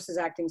 this horse is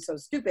acting so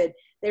stupid.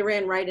 They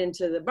ran right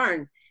into the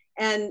barn.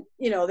 And,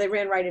 you know, they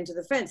ran right into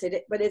the fence.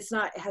 But it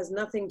has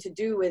nothing to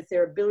do with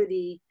their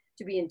ability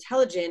to be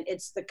intelligent.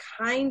 It's the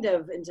kind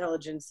of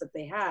intelligence that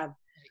they have,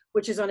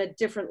 which is on a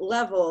different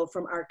level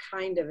from our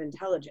kind of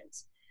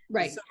intelligence.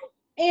 Right. So,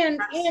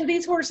 and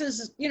these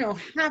horses, you know,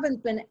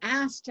 haven't been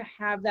asked to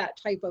have that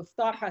type of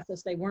thought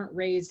process. They weren't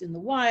raised in the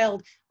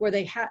wild where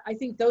I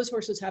think those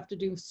horses have to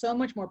do so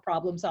much more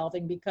problem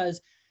solving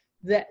because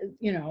that,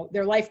 you know,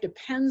 their life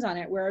depends on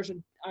it. Whereas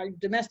our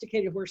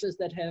domesticated horses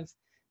that have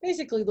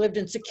basically lived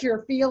in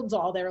secure fields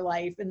all their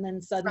life, and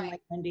then suddenly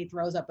Wendy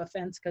throws up a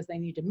fence because they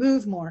need to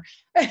move more.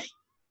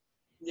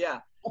 Yeah.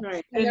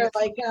 Right. And they're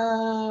like,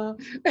 a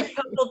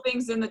couple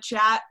things in the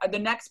chat. The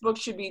next book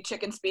should be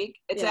Chicken Speak.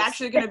 It's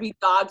actually going to be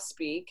Dog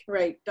Speak.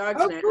 Right.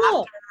 Dog's next.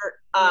 Cool.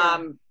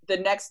 After,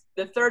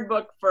 the third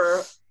book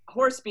for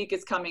Horse Speak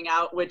is coming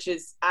out, which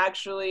is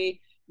actually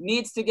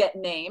needs to get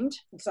named.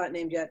 It's not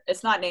named yet.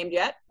 It's not named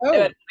yet. Oh.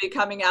 It'll be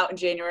coming out in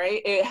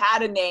January. It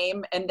had a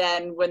name, and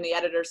then when the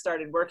editor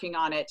started working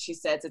on it, she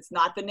says it's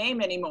not the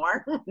name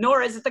anymore,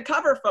 nor is it the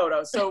cover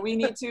photo. So we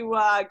need to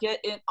get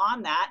in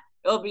on that.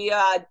 It'll be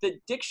the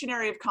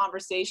Dictionary of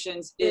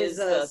Conversations is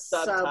the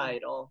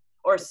subtitle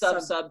or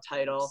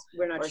subtitle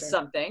or sure.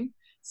 something.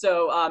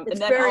 So it's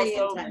and then very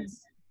also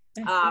intense.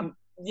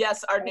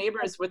 Yes, our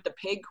neighbors with the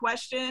pig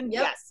question.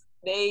 Yep. Yes,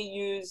 they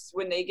use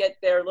when they get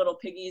their little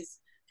piggies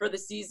for the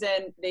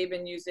season. They've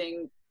been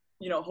using,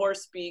 you know,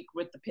 Horse Speak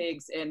with the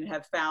pigs and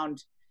have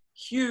found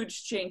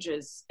huge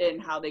changes in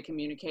how they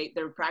communicate.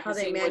 They're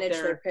practicing how they manage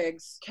with their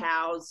pigs,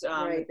 cows.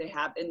 Right. They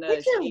have in the.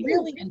 They're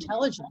really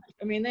intelligent.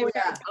 I mean, they.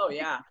 Oh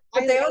yeah.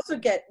 But they also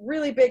get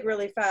really big,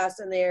 really fast,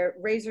 and they're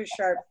razor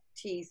sharp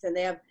teeth, and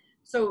they have.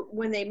 So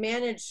when they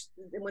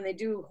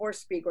do Horse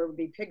Speak or it would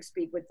be Pig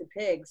Speak with the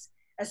pigs,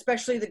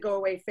 especially the go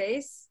away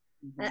face,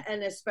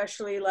 and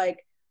especially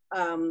like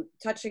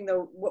touching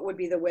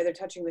they're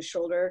touching the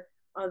shoulder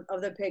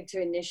of the pig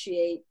to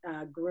initiate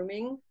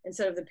grooming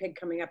instead of the pig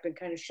coming up and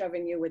kind of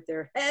shoving you with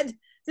their head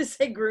to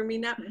say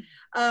grooming now.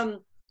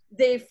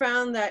 They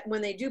found that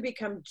when they do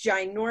become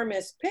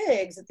ginormous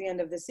pigs at the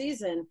end of the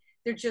season,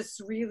 they're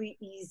just really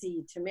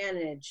easy to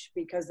manage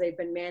because they've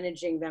been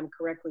managing them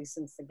correctly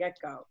since the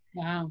get-go.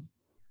 Wow.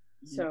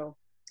 So,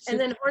 and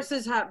then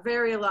horses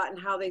vary a lot in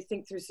how they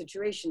think through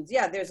situations.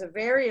 Yeah, there's a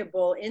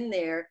variable in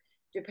there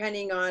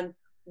depending on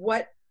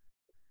what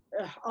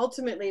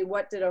ultimately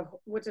what did a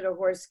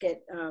horse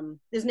get.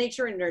 There's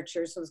nature and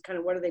nurture, so it's kind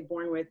of what are they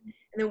born with, and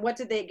then what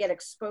did they get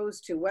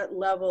exposed to? What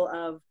level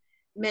of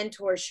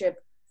mentorship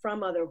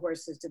from other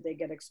horses did they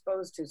get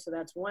exposed to? So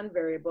that's one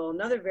variable.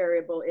 Another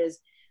variable is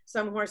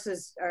some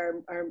horses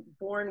are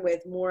born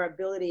with more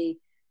ability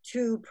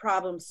to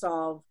problem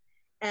solve,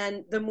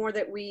 and the more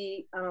that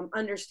we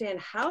understand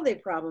how they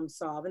problem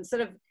solve,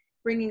 instead of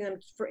bringing them,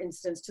 for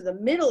instance, to the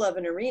middle of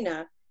an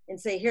arena and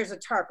say, here's a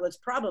tarp, let's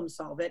problem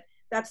solve it.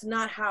 That's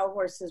not how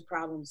horses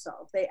problem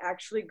solve. They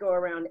actually go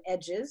around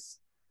edges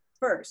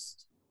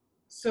first.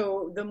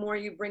 So the more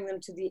you bring them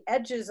to the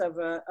edges of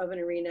an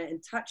arena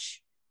and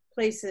touch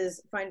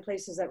places, find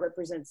places that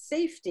represent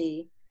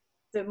safety,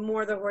 the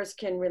more the horse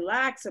can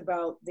relax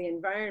about the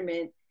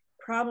environment,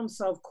 problem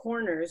solve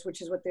corners,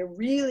 which is what they're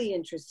really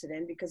interested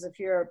in, because if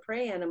you're a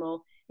prey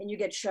animal and you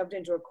get shoved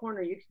into a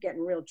corner, you could get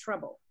in real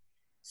trouble.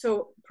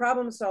 So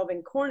problem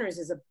solving corners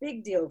is a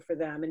big deal for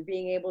them, and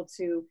being able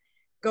to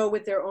go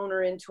with their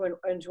owner into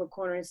a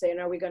corner and say,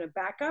 are we going to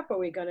back up? Are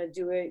we going to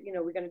do it? You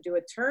know, we're going to do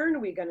a turn. Are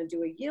we going to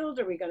do a yield?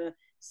 Are we going to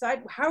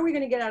side? How are we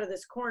going to get out of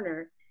this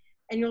corner?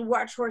 And you'll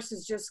watch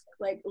horses just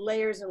like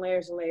layers and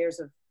layers and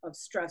layers of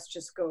stress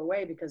just go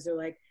away, because they're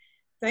like,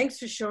 thanks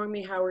for showing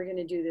me how we're going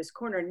to do this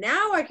corner.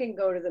 Now I can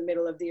go to the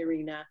middle of the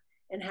arena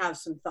and have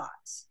some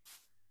thoughts.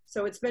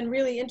 So it's been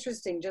really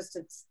interesting just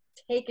to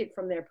take it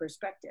from their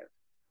perspective.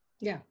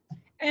 Yeah.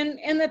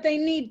 And that they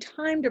need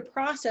time to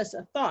process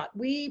a thought.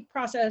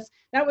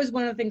 That was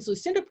one of the things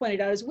Lucinda pointed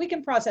out, is we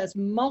can process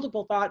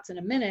multiple thoughts in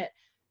a minute.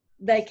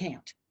 They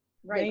can't.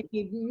 Right.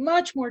 They need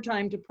much more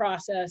time to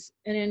process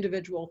an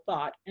individual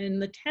thought.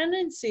 And the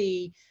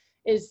tendency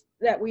is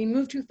that we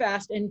move too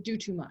fast and do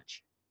too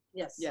much.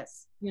 Yes.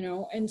 Yes. You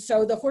know, and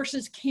so the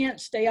horses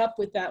can't stay up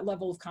with that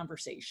level of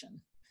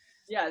conversation.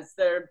 Yes,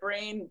 their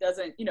brain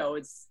doesn't, you know,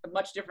 it's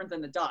much different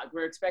than the dog.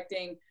 We're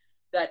expecting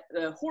that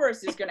the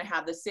horse is going to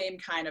have the same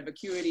kind of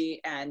acuity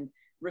and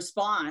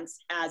response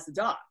as the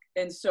dog.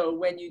 And so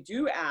when you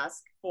do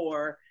ask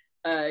for,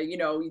 you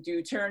know, you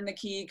do turn the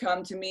key,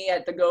 come to me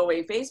at the go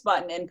away face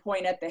button and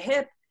point at the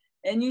hip,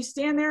 and you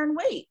stand there and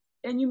wait.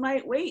 And you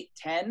might wait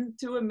 10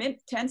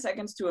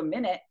 seconds to a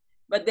minute,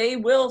 but they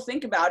will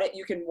think about it.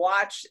 You can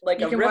watch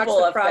like a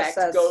ripple effect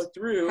go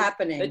through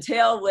happening. The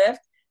tail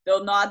lift,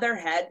 they'll nod their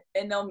head,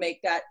 and they'll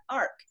make that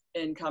arc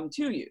and come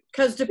to you.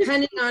 Because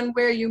depending on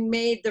where you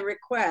made the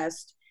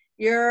request,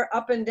 you're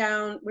up and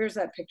down. Where's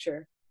that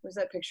picture? Where's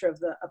that picture of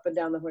the up and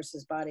down the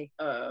horse's body?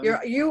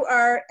 You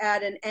are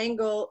at an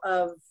angle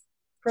of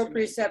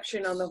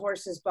proprioception on the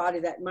horse's body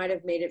that might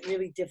have made it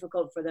really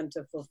difficult for them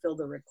to fulfill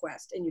the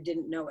request, and you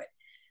didn't know it.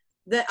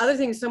 The other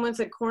thing, someone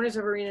said corners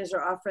of arenas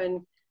are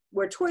often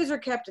where toys are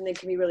kept, and they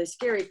can be really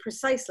scary.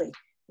 Precisely.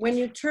 when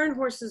you turn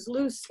horses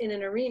loose in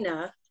an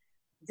arena,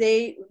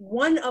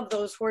 one of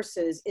those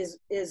horses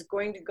is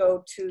going to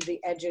go to the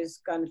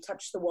edges, going to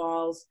touch the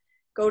walls,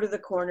 go to the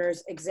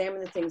corners,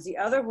 examine the things. The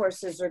other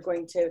horses are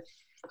going to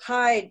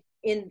hide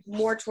in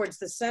more towards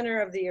the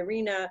center of the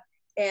arena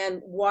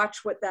and watch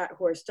what that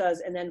horse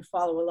does, and then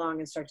follow along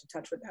and start to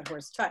touch what that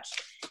horse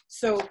touched.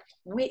 So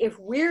if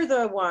we're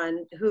the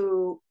one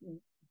who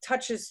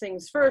touches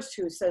things first,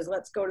 who says,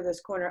 let's go to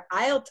this corner,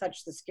 I'll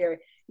touch the scary.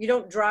 You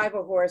don't drive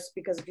a horse,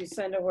 because if you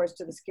send a horse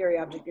to the scary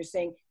object, you're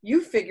saying,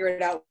 you figure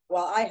it out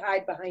while I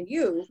hide behind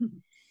you.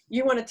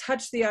 You want to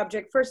touch the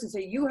object first and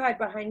say, you hide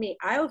behind me,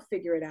 I'll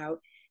figure it out.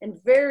 And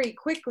very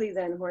quickly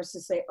then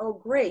horses say, oh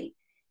great,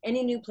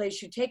 any new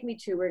place you take me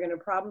to, we're going to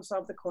problem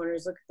solve the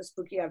corners, look at the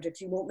spooky objects,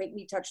 you won't make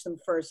me touch them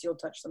first, you'll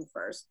touch them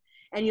first.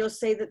 And you'll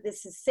say that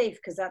this is safe,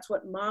 because that's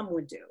what mom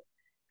would do.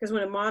 Because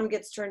when a mom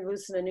gets turned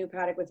loose in a new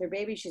paddock with her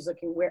baby, she's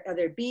looking, where are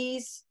there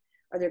bees?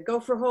 Are there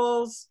gopher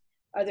holes?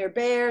 Are there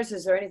bears?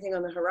 Is there anything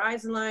on the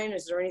horizon line?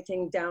 Is there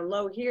anything down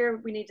low here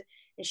we need to,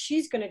 and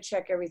she's going to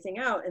check everything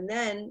out. And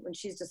then when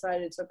she's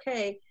decided it's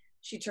okay,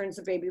 she turns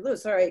the baby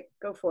loose. All right,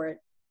 go for it.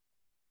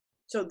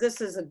 So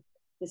this is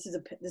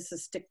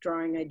stick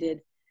drawing I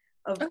did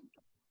of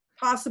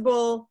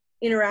possible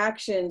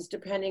interactions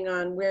depending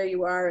on where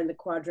you are in the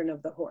quadrant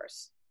of the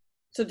horse.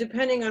 So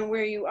depending on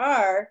where you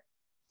are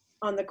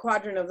on the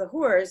quadrant of the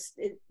horse,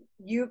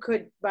 you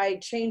could, by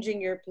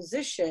changing your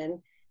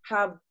position,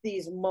 have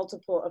these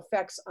multiple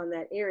effects on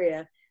that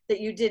area that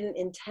you didn't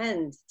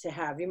intend to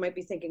have. You might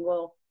be thinking,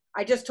 well,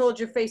 I just told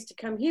your face to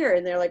come here.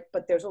 And they're like,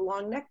 but there's a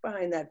long neck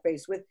behind that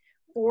face with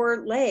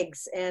 4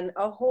 legs and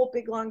a whole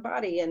big long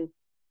body. And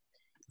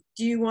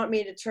do you want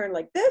me to turn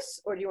like this?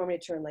 Or do you want me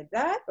to turn like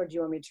that? Or do you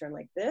want me to turn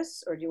like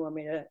this? Or do you want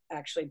me to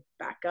actually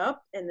back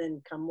up and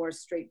then come more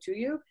straight to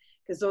you?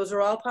 Because those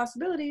are all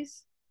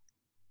possibilities.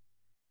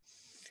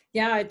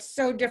 Yeah, it's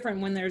so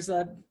different when there's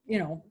a,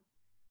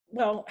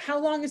 well, how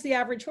long is the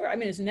average horse? I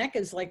mean, his neck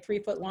is like 3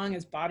 foot long.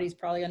 His body's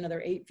probably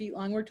another 8 feet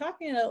long. We're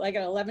talking about like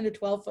an 11 to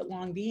 12 foot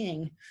long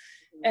being.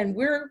 And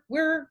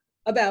we're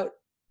about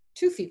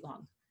 2 feet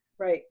long.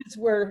 Right. It's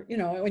where,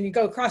 when you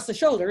go across the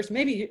shoulders,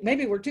 maybe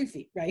we're 2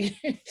 feet, right?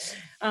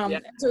 Yeah.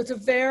 So it's a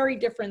very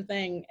different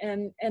thing.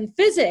 And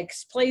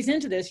physics plays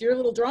into this. Your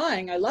little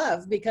drawing I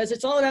love, because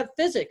it's all about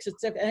physics.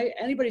 It's, if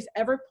anybody's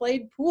ever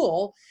played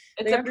pool.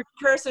 It's a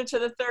precursor to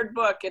the 3rd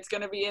book. It's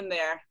going to be in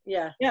there.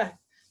 Yeah. Yeah.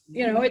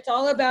 It's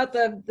all about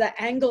the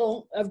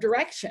angle of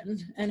direction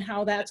and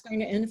how that's going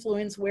to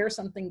influence where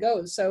something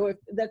goes. So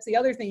that's the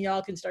other thing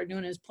y'all can start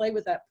doing, is play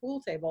with that pool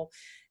table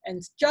and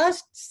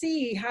just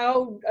see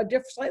how a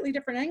slightly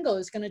different angle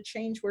is going to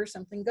change where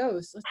something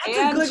goes. That's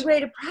a good way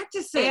to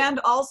practice it.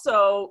 And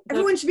also,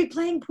 everyone should be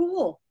playing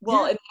pool.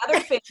 Well, and the other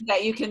thing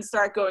that you can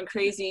start going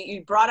crazy,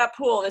 you brought up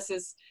pool. This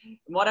is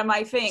one of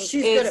my things.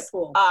 She's good at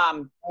pool.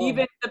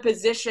 Even the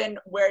position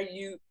where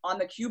you, on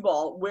the cue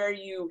ball, where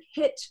you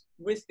hit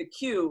with the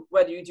cue,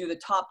 whether you do the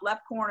top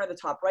left corner, the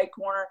top right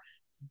corner,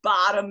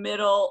 bottom,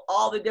 middle,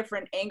 all the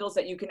different angles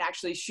that you can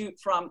actually shoot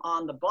from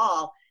on the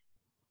ball,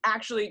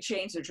 actually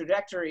change the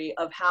trajectory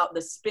of how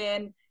the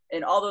spin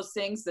and all those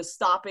things, the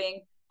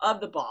stopping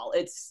of the ball.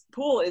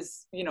 Pool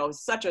is,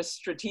 such a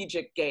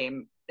strategic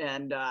game,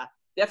 and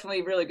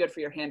definitely really good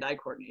for your hand-eye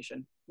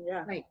coordination.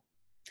 Yeah. Right.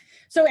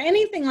 So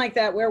anything like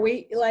that, where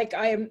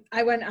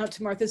I went out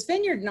to Martha's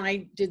Vineyard and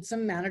I did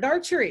some mounted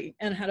archery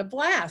and had a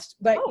blast.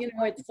 But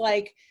it's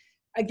like,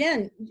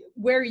 again,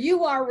 where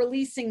you are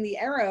releasing the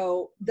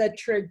arrow, the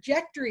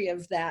trajectory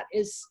of that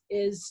is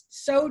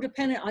so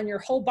dependent on your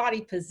whole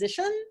body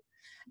position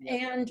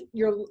and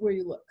where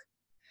you look.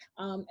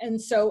 And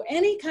so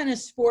any kind of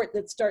sport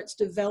that starts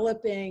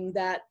developing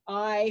that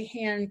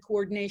eye-hand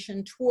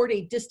coordination toward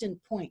a distant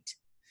point.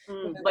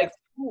 Like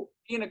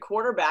being a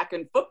quarterback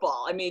in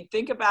football. I mean,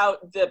 think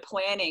about the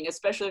planning,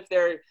 especially if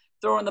they're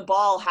throwing the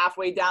ball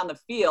halfway down the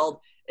field,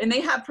 and they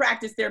have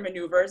practiced their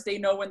maneuvers. They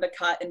know when to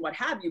cut and what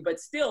have you,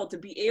 but still to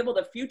be able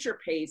to future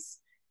pace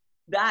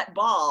that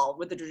ball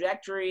with the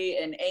trajectory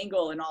and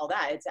angle and all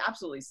that, it's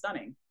absolutely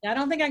stunning. I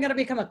don't think I'm going to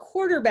become a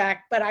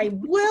quarterback, but I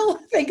will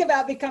think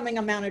about becoming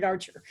a mounted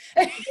archer.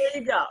 There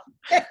you go.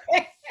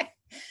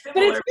 But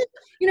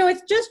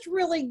it's just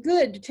really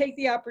good to take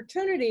the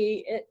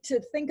opportunity to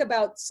think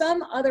about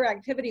some other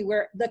activity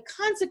where the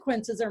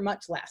consequences are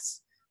much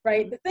less,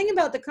 right? The thing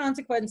about the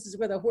consequences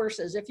with a horse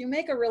is if you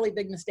make a really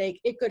big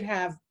mistake, it could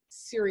have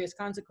serious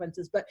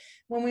consequences. But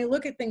when we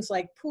look at things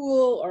like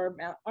pool or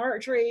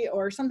archery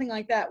or something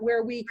like that,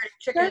 where we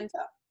start to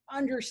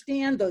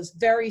understand those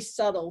very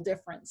subtle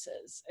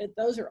differences,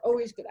 those are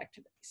always good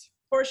activities.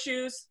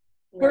 Horseshoes.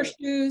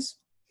 Horseshoes.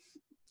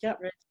 Yep.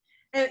 Right.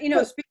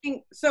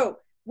 And, so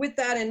with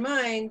that in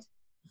mind,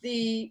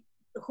 the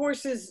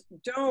horses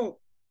don't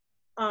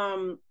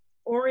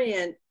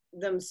orient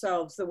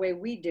themselves the way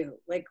we do.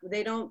 Like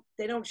they don't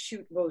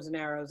shoot bows and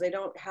arrows. They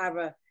don't have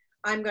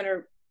I'm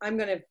gonna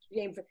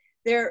aim for,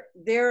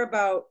 they're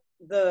about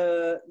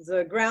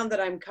the ground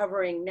that I'm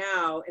covering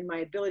now and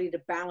my ability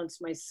to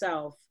balance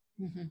myself,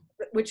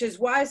 which is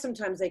why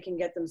sometimes they can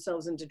get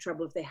themselves into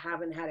trouble if they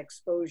haven't had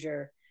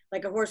exposure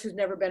like a horse who's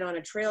never been on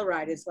a trail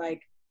ride is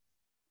like,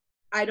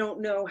 I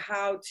don't know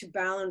how to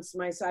balance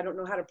myself. I don't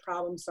know how to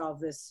problem solve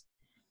this.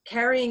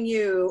 Carrying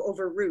you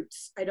over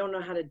roots, I don't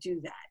know how to do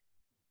that,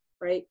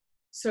 right?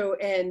 So,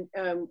 and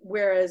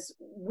whereas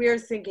we're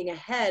thinking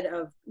ahead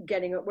of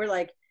we're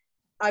like,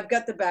 I've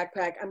got the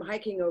backpack, I'm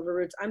hiking over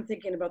roots, I'm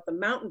thinking about the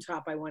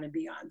mountaintop I want to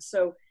be on.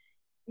 So,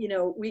 you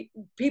know,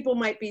 people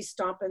might be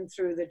stomping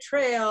through the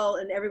trail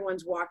and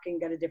everyone's got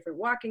a different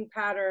walking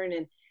pattern.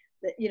 And,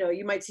 you know,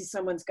 you might see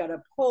someone's got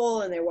a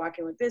pole and they're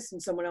walking like this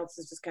and someone else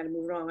is just kind of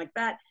moving on like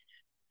that,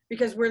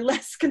 because we're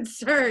less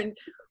concerned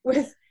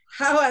with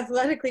how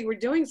athletically we're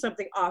doing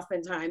something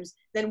oftentimes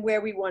than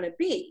where we want to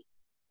be.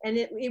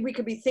 And we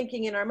could be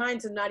thinking in our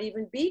minds and not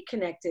even be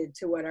connected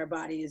to what our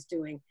body is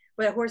doing.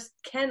 But a horse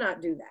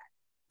cannot do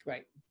that.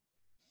 Right.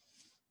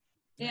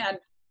 And,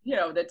 you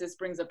know, that just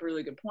brings up a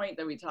really good point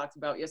that we talked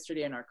about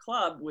yesterday in our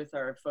club with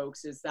our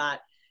folks, is that,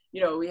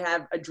 you know, we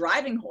have a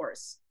driving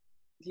horse.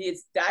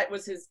 That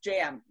was his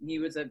jam. He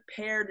was a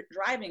paired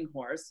driving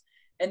horse.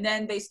 And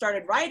then they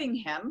started riding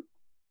him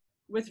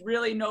with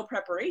really no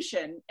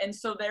preparation. And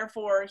so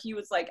therefore he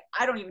was like,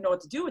 I don't even know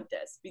what to do with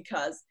this,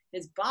 because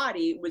his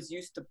body was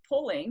used to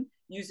pulling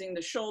using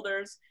the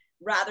shoulders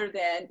rather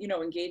than, you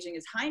know, engaging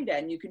his hind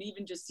end. You could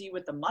even just see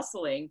with the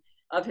muscling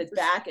of his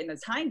back and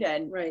his hind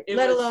end. Right.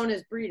 Let alone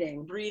his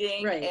breathing.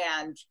 Right.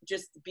 And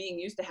just being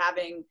used to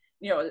having,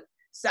 you know,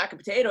 sack of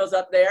potatoes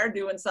up there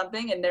doing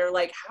something. And they're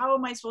like, how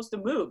am I supposed to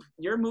move?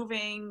 You're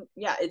moving.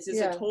 Yeah. It's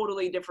just a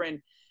totally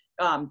different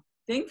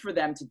thing for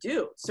them to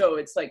do. So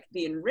it's like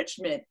the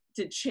enrichment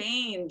to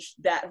change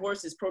that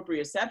horse's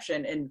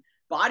proprioception and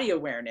body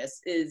awareness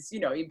is, you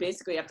know, you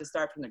basically have to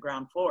start from the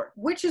ground floor.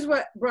 Which is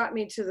what brought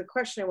me to the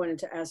question I wanted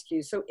to ask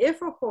you. So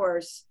if a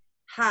horse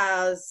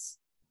has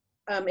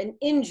an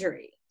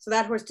injury, so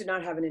that horse did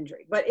not have an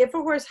injury, but if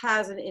a horse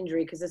has an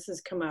injury, because this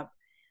has come up,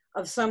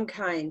 of some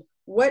kind,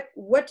 what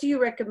do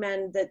you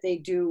recommend that they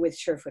do with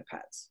Surefoot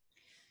pads?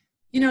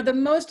 You know, the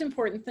most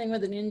important thing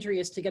with an injury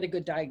is to get a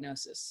good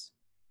diagnosis.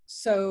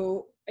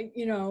 So,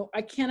 you know,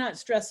 I cannot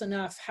stress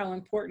enough how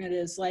important it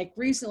is. Like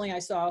recently I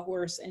saw a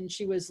horse and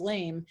she was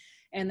lame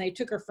and they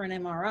took her for an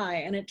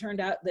MRI and it turned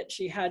out that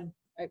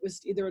it was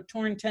either a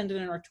torn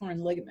tendon or a torn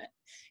ligament,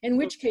 in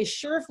which case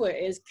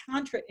Surefoot is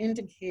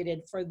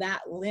contraindicated for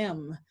that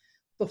limb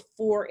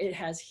before it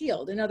has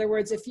healed. In other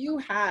words, if you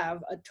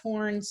have a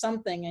torn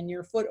something in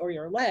your foot or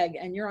your leg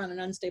and you're on an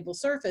unstable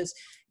surface,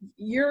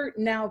 you're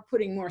now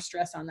putting more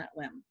stress on that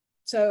limb.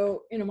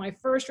 So, you know, my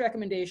first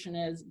recommendation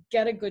is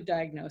get a good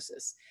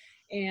diagnosis,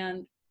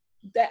 and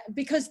that,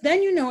 because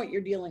then you know what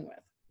you're dealing with.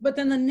 But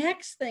then the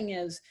next thing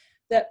is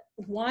that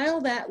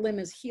while that limb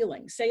is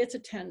healing, say it's a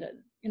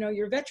tendon, you know,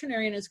 your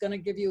veterinarian is going to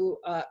give you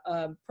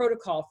a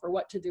protocol for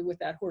what to do with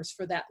that horse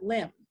for that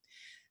limb.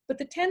 But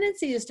the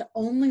tendency is to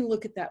only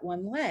look at that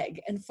one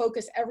leg and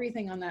focus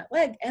everything on that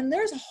leg. And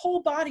there's a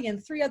whole body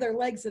and 3 other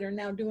legs that are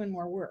now doing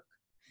more work.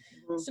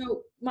 Mm-hmm.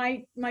 So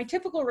my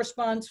typical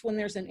response when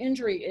there's an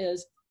injury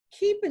is,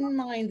 keep in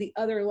mind the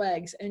other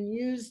legs and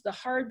use the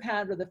hard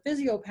pad or the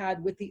physio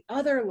pad with the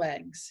other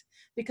legs,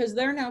 because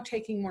they're now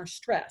taking more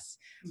stress.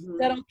 Mm-hmm.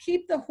 That'll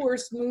keep the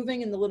horse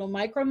moving in the little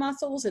micro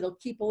muscles. It'll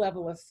keep a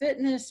level of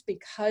fitness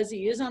because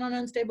he is on an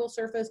unstable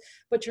surface,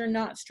 but you're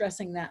not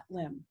stressing that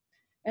limb.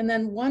 And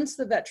then once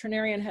the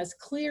veterinarian has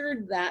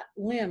cleared that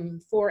limb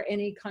for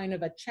any kind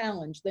of a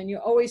challenge, then you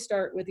always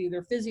start with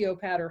either physio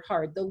pad or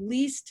hard, the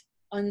least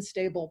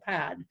unstable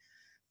pad,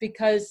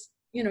 because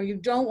you know, you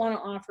don't want to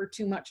offer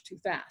too much too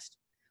fast.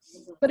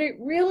 But it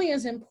really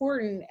is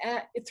important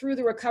through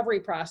the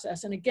recovery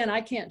process. And again, I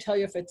can't tell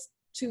you if it's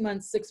 2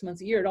 months, 6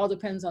 months, a year. It all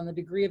depends on the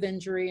degree of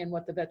injury and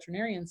what the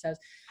veterinarian says.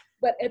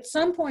 But at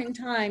some point in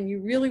time,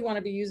 you really want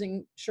to be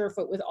using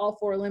Surefoot with all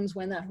 4 limbs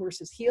when that horse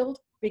is healed,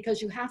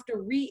 because you have to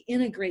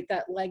reintegrate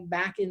that leg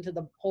back into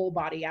the whole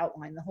body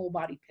outline, the whole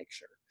body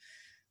picture.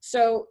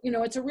 So, you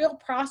know, it's a real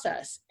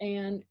process.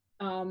 And,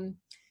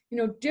 you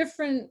know,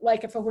 different,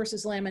 like if a horse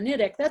is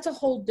laminitic, that's a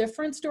whole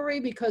different story,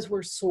 because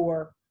we're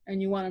sore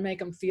and you want to make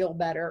them feel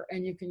better,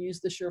 and you can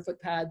use the Surefoot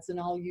pads, and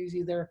I'll use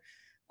either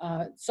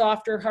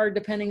soft or hard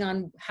depending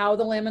on how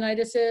the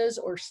laminitis is,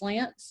 or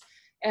slants,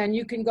 and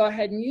you can go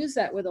ahead and use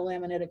that with a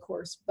laminitic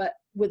horse. But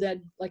with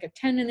like a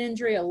tendon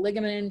injury, a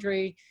ligament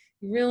injury,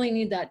 you really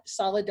need that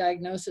solid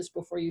diagnosis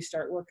before you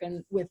start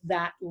working with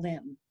that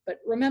limb. But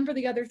remember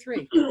the other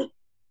 3.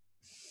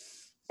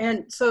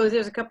 And so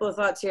there's a couple of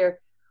thoughts here.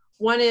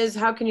 One is,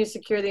 how can you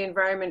secure the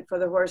environment for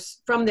the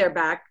horse from their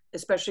back,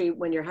 especially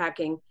when you're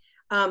hacking?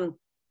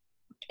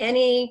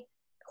 Any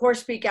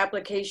horse speak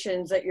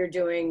applications that you're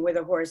doing with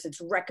a horse,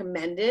 it's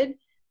recommended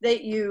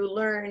that you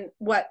learn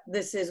what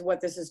this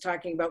is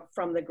talking about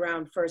from the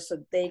ground first, so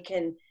they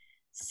can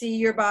see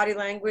your body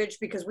language,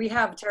 because we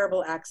have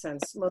terrible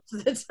accents most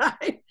of the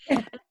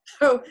time.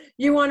 So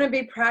you want to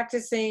be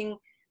practicing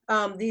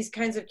these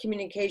kinds of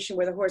communication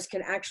where the horse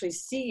can actually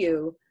see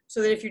you,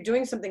 so that if you're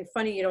doing something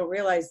funny you don't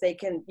realize,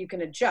 you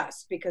can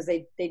adjust, because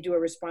they do a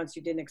response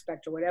you didn't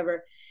expect or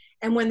whatever.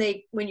 And when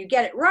you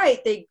get it right,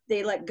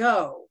 they let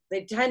go.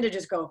 They tend to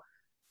just go,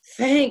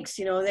 thanks,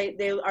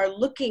 they are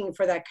looking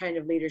for that kind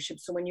of leadership.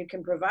 So when you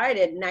can provide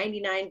it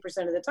 99%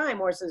 of the time,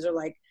 horses are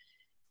like,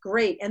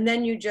 great. And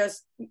then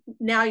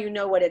now you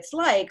know what it's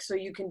like. So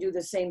you can do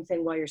the same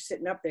thing while you're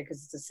sitting up there,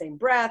 because it's the same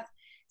breath.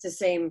 It's the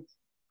same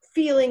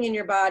feeling in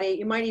your body.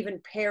 You might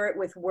even pair it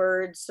with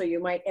words. So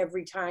you might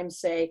every time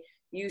say,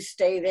 you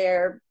stay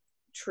there,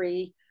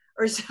 tree,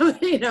 or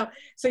something,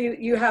 so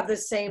you have the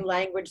same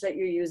language that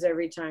you use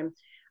every time.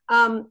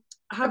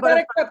 How about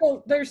a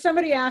couple? There's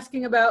somebody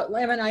asking about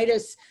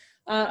laminitis,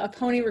 a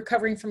pony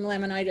recovering from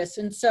laminitis.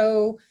 And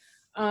so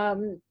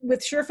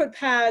with Surefoot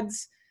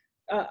pads,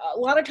 a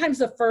lot of times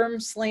the firm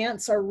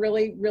slants are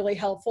really, really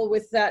helpful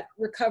with that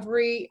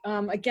recovery.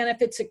 Again,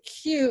 if it's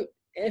acute,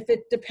 if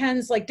it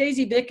depends, like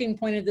Daisy Bicking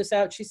pointed this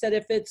out, she said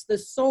if it's the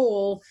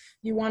sole,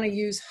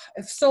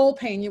 if sole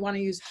pain, you want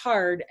to use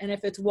hard, and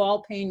if it's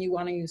wall pain, you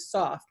want to use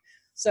soft.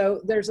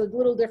 So there's a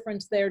little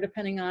difference there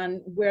depending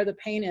on where the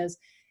pain is.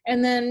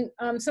 And then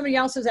somebody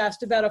else has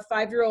asked about a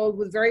 5-year-old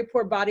with very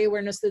poor body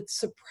awareness that's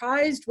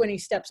surprised when he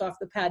steps off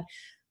the pad.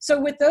 So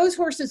with those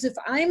horses, if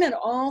I'm at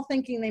all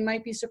thinking they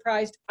might be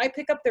surprised, I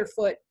pick up their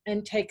foot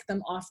and take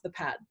them off the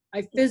pad.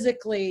 I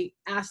physically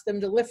ask them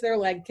to lift their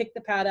leg, kick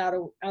the pad out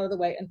of the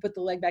way, and put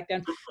the leg back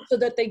down so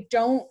that they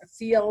don't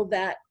feel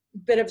that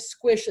bit of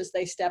squish as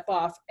they step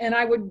off. And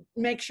I would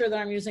make sure that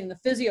I'm using the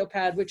physio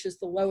pad, which is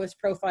the lowest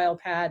profile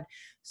pad,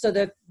 so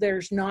that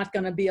there's not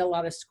going to be a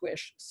lot of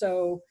squish.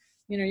 So,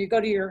 you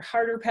go to your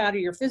harder pad or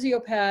your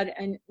physio pad,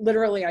 and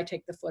literally I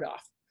take the foot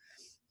off.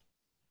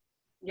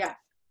 Yeah.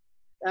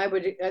 I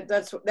would,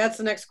 that's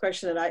the next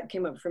question that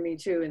came up for me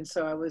too. And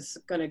so I was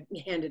going to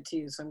hand it to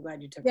you. So I'm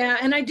glad you took it. Yeah.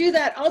 And I do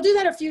that. I'll do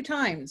that a few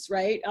times,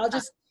 right? I'll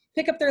just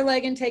pick up their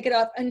leg and take it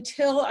off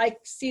until I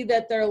see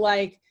that they're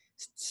like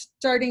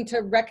starting to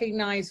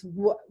recognize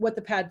what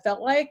the pad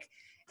felt like.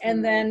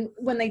 And then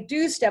when they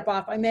do step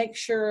off, I make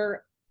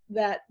sure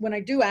that when I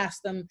do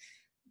ask them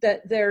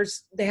that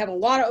they have a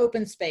lot of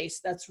open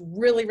space. That's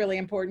really, really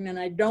important. And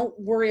I don't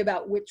worry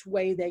about which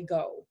way they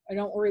go. I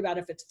don't worry about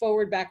if it's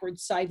forward,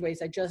 backwards, sideways.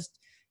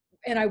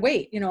 I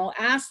wait, I'll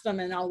ask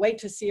them and I'll wait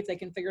to see if they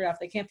can figure it out. If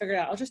they can't figure it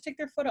out, I'll just take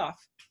their foot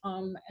off.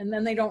 And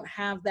then they don't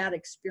have that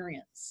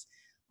experience.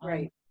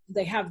 Right.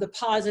 They have the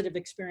positive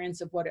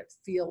experience of what it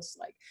feels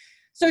like.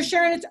 So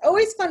Sharon, it's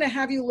always fun to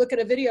have you look at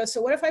a video.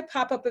 So what if I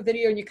pop up a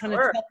video and you kind of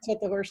tell us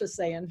what the horse is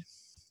saying?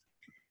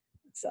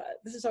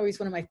 This is always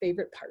one of my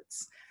favorite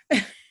parts.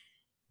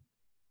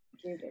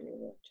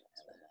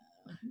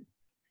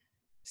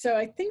 So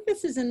I think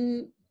this is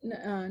in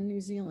New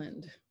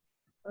Zealand.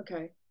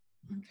 Okay.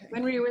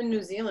 When were you in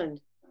New Zealand?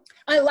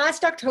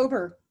 Last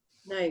October.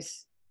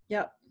 Nice.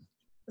 Yep.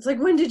 It's like,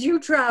 when did you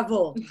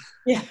travel?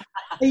 Yeah,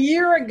 a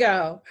year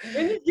ago.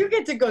 When did you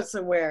get to go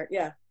somewhere?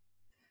 Yeah.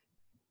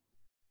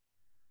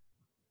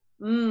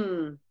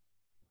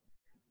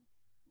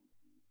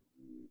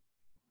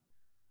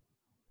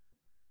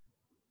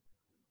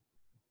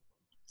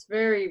 It's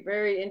very,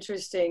 very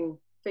interesting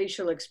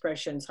facial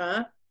expressions,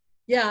 huh?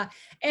 Yeah.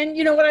 And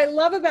what I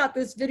love about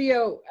this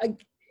video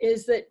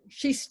is that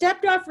she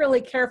stepped off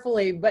really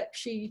carefully, but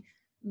she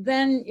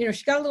then,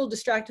 she got a little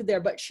distracted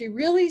there, but she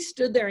really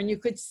stood there, and you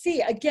could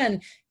see,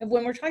 again,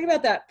 when we're talking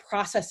about that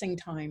processing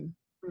time.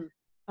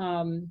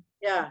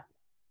 Yeah.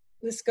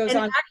 This goes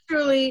on.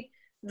 Actually,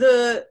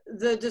 the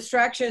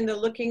distraction, the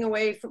looking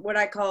away from what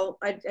I call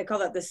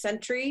that the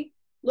sentry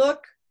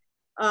look.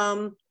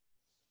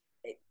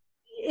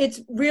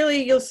 It's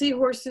really, you'll see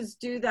horses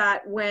do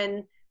that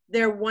when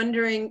they're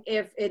wondering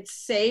if it's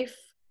safe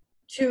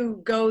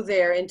to go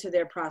there into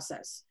their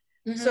process.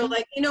 So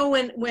like,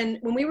 when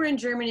we were in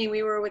Germany,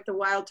 we were with the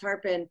wild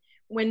tarpon,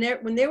 when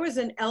there was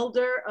an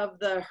elder of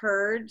the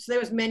herd, so there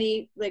was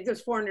many, like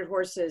there's 400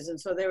 horses. And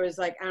so there was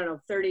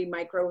 30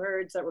 micro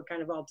herds that were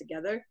kind of all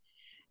together.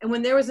 And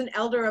when there was an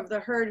elder of the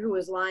herd who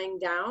was lying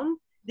down,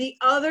 the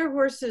other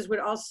horses would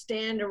all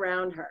stand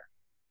around her.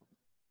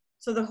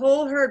 So the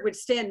whole herd would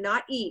stand,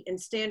 not eat, and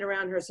stand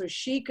around her so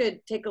she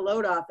could take a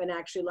load off and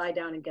actually lie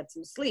down and get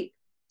some sleep.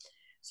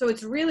 So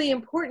it's really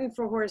important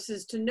for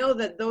horses to know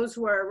that those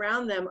who are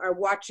around them are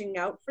watching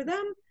out for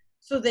them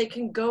so they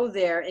can go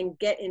there and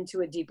get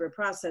into a deeper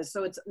process.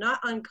 So it's not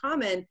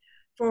uncommon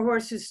for a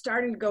horse who's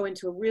starting to go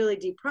into a really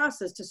deep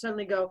process to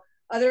suddenly go,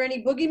 are there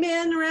any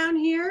boogeyman around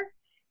here?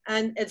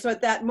 And so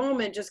at that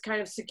moment, just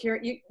kind of secure,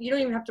 you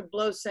don't even have to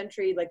blow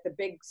sentry, like the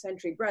big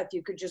sentry breath.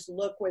 You could just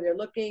look where they're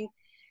looking,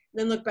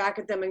 then look back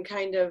at them and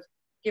kind of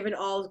give an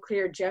all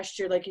clear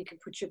gesture. Like you can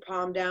put your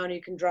palm down,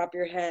 you can drop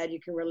your head, you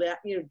can relax,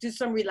 do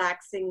some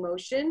relaxing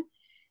motion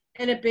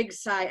and a big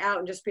sigh out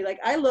and just be like,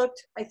 I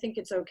looked, I think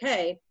it's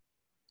okay.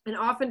 And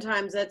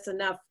oftentimes that's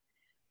enough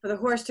for the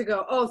horse to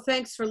go, oh,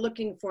 thanks for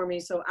looking for me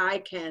so I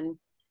can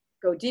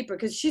go deeper,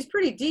 because she's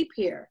pretty deep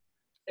here.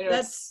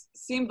 It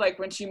seemed like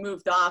when she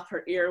moved off,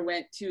 her ear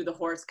went to the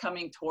horse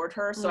coming toward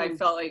her. So I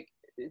felt like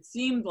it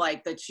seemed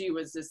like that she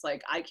was just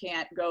like, I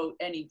can't go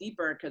any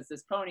deeper because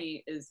this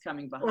pony is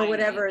coming behind or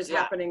whatever me. is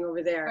happening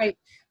over there. Right.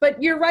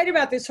 But you're right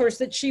about this horse,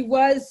 that she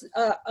was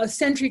a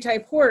sentry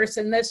type horse,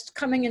 and that's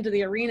coming into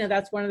the arena.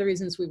 That's one of the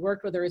reasons we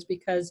worked with her, is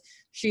because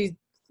she's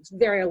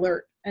very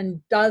alert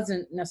and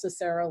doesn't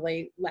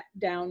necessarily let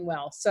down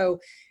well. So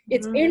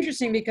it's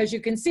interesting because you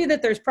can see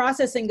that there's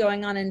processing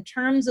going on in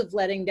terms of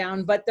letting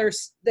down, but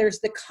there's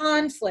the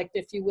conflict,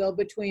 if you will,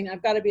 between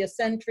I've got to be a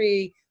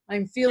sentry,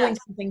 I'm feeling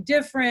something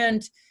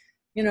different,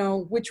 you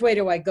know, which way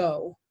do I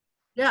go?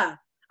 Yeah,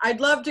 I'd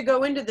love to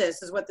go into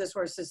this, is what this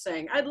horse is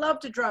saying. I'd love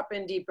to drop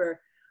in deeper,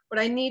 but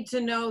I need to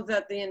know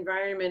that the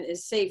environment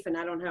is safe and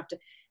I don't have to.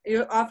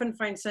 You often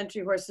find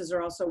sentry horses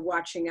are also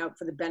watching out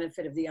for the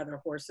benefit of the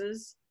other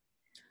horses.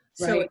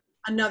 So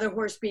another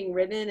horse being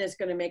ridden is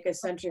going to make a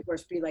sentry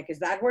horse be like, is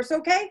that horse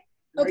okay?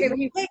 Okay.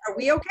 Are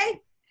we okay?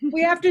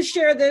 We have to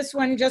share this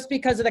one just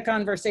because of the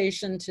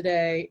conversation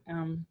today.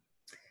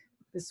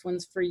 This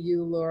one's for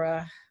you,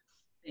 Laura.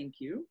 Thank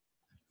you.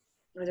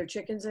 Are there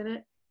chickens in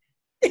it?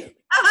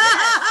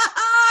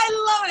 I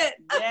love it.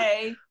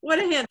 Yay. What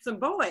a handsome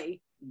boy.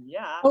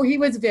 Yeah. Oh, he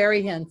was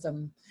very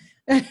handsome.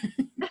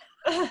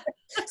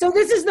 So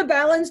this is the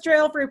balance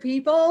trail for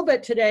people,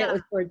 but today it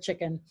was for a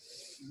chicken.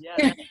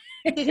 Yeah.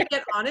 Did he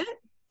get on it?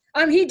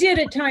 He did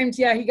at times.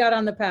 Yeah, he got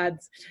on the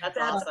pads. That's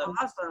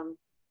awesome.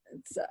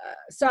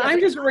 So I'm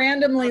just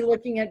randomly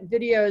looking at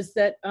videos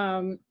that,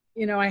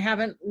 you know, I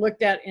haven't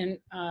looked at in,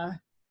 let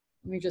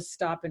me just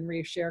stop and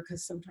reshare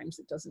because sometimes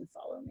it doesn't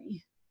follow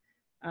me.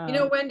 You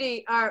know,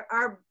 Wendy,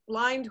 our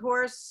blind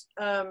horse,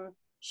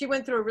 she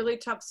went through a really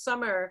tough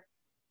summer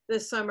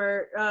this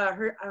summer.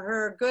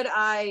 Her good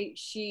eye,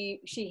 she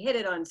hit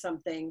it on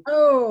something.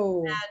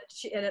 Oh.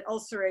 And it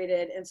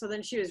ulcerated. And so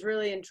then she was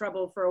really in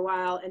trouble for a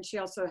while. And she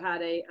also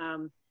had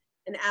an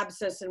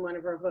abscess in one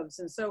of her hooves.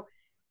 And so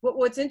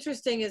what's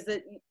interesting is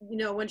that, you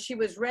know, when she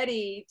was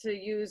ready to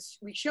use,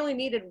 she only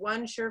needed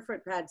one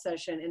surefoot pad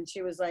session and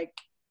she was like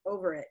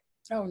over it.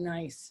 Oh,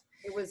 nice.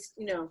 It was,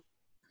 you know,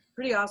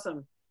 pretty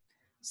awesome.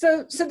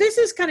 So this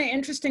is kind of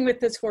interesting with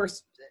this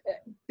horse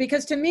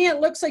because to me, it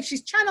looks like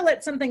she's trying to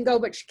let something go,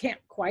 but she can't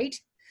quite.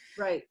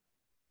 Right.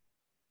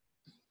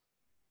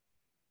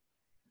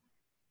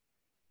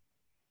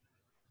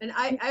 And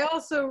I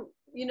also,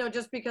 you know,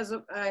 just because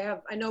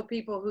I know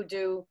people who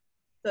do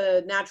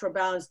the natural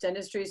balance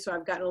dentistry, so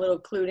I've gotten a little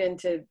clued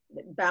into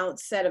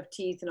balanced set of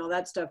teeth and all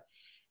that stuff.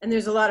 And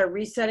there's a lot of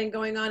resetting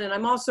going on. And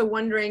I'm also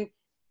wondering,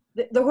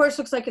 the horse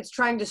looks like it's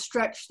trying to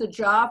stretch the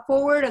jaw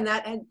forward, and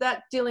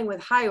that dealing with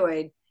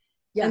hyoid.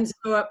 Yeah. And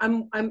so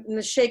I'm in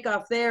the shake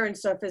off there and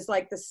stuff is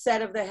like the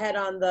set of the head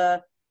on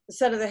the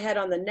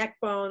neck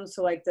bone.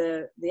 So like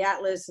the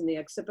atlas and the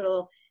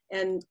occipital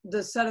and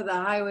the set of the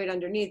hyoid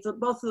underneath.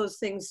 Both of those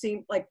things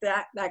seem like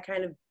that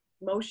kind of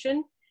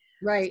motion.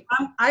 Right.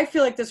 So I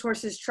feel like this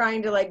horse is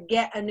trying to like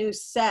get a new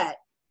set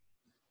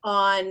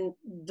on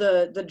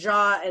the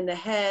jaw and the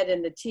head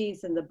and the teeth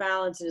and the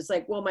balance. And it's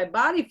like, well, my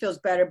body feels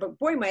better, but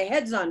boy, my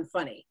head's on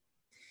funny.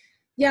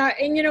 Yeah.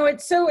 And you know,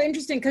 it's so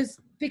interesting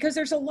because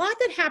there's a lot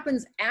that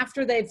happens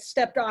after they've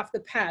stepped off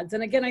the pads.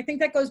 And again, I think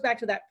that goes back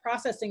to that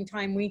processing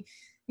time. You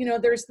know,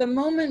 there's the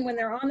moment when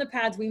they're on the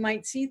pads, we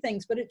might see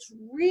things, but it's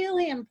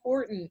really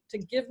important to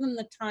give them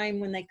the time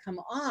when they come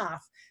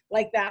off,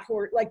 like that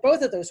horse, like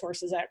both of those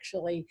horses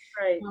actually,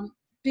 right?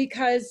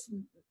 Because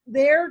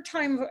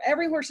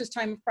every horse's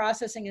time of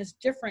processing is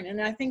different.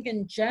 And I think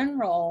in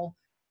general,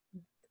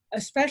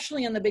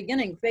 especially in the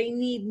beginning, they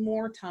need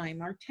more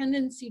time. Our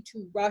tendency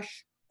to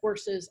rush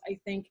horses, I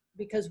think,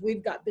 because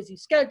we've got busy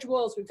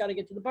schedules, we've got to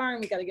get to the barn,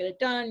 we got to get it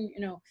done,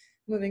 you know,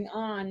 moving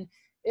on,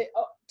 it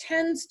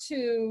tends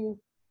to,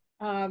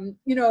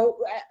 you know,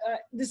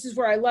 this is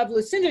where I love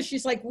Lucinda.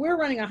 She's like, we're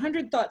running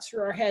 100 thoughts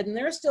through our head and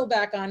they're still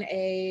back on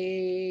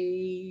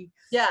a,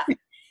 yeah,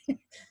 you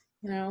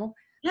know.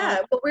 Yeah,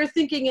 but we're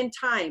thinking in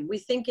time. We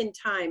think in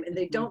time and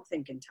they don't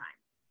think in time.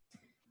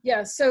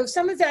 Yeah, so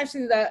someone's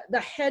asking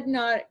the head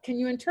nod, can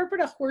you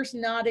interpret a horse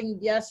nodding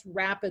yes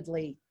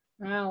rapidly?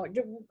 Wow,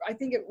 I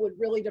think it would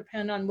really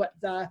depend on what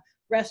the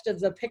rest of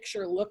the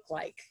picture looked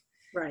like.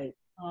 Right.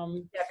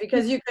 Yeah,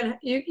 because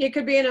it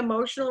could be an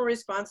emotional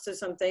response to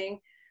something,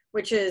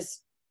 which is,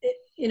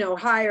 you know,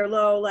 high or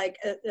low, like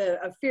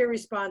a fear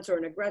response or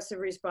an aggressive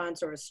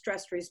response or a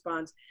stress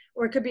response,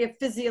 or it could be a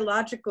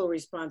physiological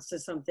response to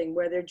something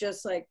where they're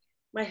just like,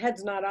 my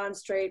head's not on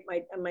straight,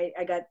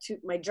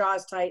 my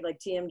jaw's tight, like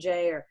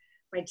TMJ, or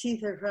my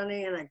teeth are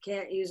funny and I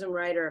can't use them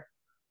right, or,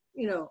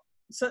 you know,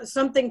 so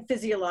something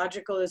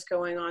physiological is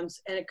going on,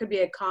 and it could be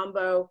a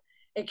combo.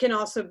 It can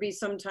also be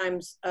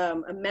sometimes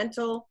a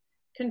mental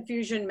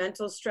confusion,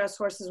 mental stress.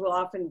 Horses will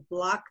often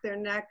block their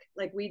neck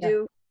like we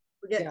do.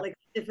 We get like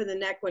stiff in the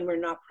neck when we're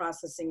not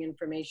processing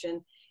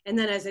information. And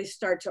then as they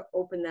start to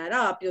open that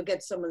up, you'll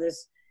get some of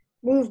this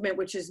movement,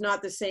 which is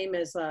not the same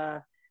as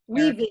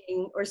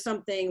weaving or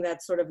something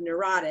that's sort of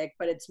neurotic,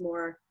 but it's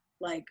more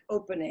like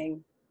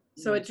opening.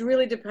 So it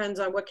really depends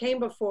on what came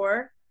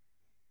before,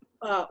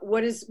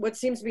 what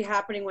seems to be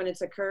happening when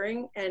it's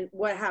occurring, and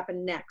what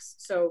happened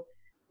next. So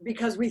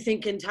because we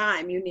think in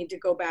time, you need to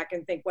go back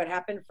and think what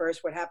happened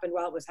first, what happened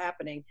while it was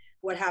happening,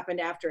 what happened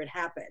after it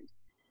happened.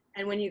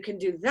 And when you can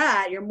do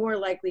that, you're more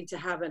likely to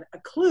have a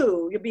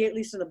clue. You'll be at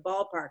least in the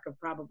ballpark of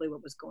probably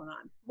what was going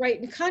on. Right.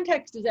 And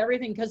context is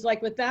everything. Because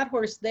like with that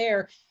horse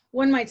there,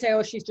 one might say,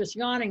 oh, she's just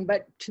yawning.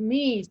 But to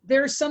me,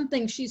 there's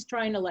something she's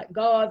trying to let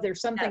go of.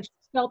 There's something, she's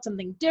felt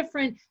something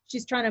different.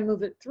 She's trying to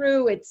move it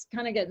through. It's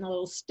kind of getting a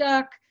little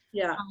stuck.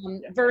 Yeah.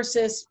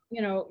 Versus,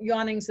 you know,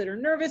 yawnings that are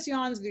nervous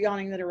yawns,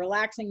 yawning that are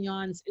relaxing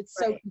yawns. It's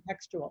so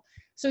contextual.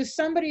 So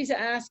somebody's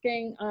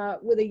asking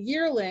with a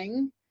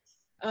yearling,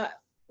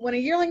 when a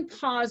yearling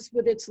paws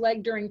with its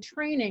leg during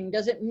training,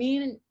 does it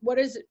mean, what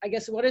does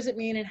it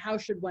mean and how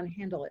should one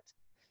handle it?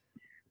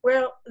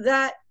 Well,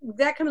 that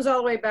comes all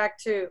the way back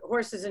to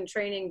horses in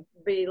training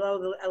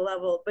below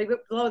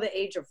the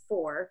age of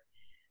 4.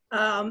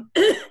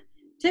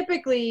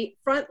 Typically,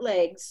 front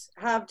legs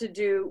have to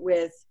do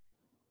with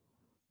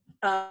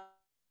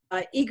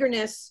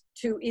eagerness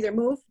to either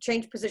move,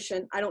 change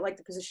position. I don't like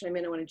the position I'm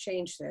in, I want to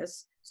change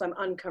this, so I'm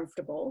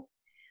uncomfortable.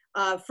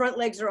 Front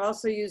legs are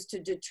also used to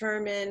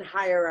determine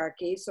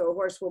hierarchy. So a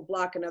horse will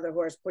block another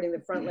horse, putting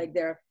the front leg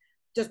there.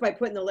 Just by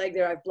putting the leg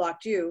there, I've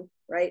blocked you,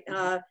 right?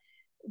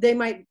 They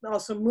might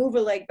also move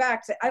a leg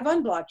back, say, I've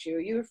unblocked you.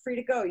 You're free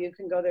to go. You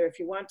can go there if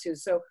you want to.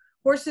 So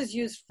horses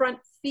use front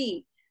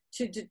feet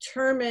to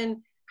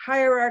determine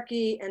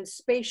hierarchy and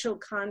spatial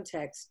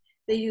context.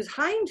 They use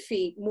hind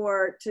feet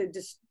more to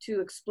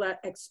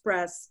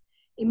express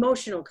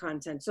emotional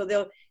content. So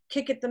they'll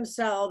kick it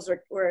themselves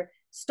or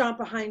stomp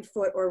a hind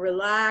foot or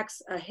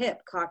relax a hip,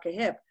 cock a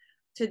hip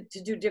to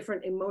do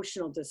different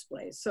emotional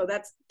displays. So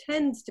that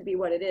tends to be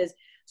what it is.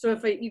 So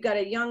if you got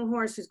a young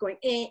horse who's going,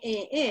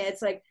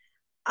 it's like,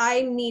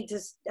 I need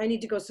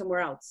to go somewhere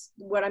else.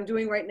 What I'm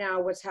doing right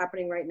now, what's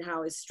happening right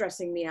now is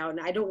stressing me out and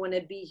I don't want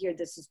to be here.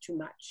 This is too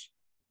much.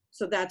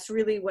 So that's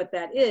really what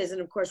that is.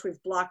 And of course,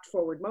 we've blocked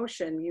forward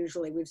motion.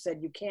 Usually we've said,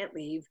 you can't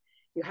leave.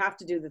 You have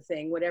to do the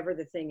thing, whatever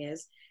the thing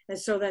is. And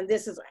so then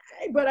this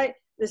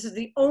is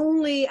the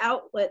only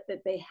outlet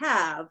that they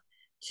have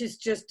to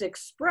just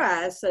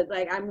express that,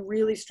 like, I'm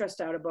really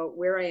stressed out about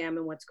where I am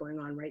and what's going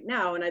on right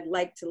now. And I'd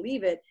like to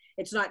leave it.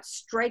 It's not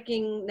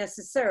striking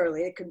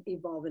necessarily. It could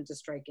evolve into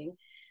striking.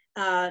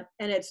 And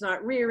it's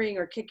not rearing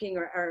or kicking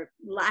or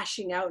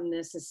lashing out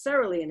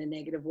necessarily in a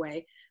negative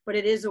way, but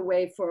it is a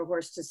way for a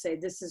horse to say,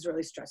 this is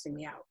really stressing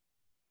me out.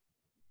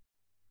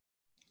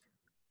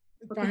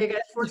 Okay, you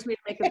guys forced me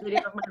to make a video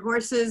of my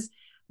horses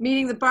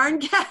meeting the barn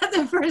cat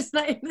the first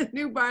night in the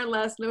new barn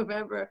last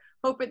November.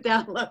 Hope it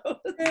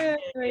downloads.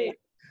 Great.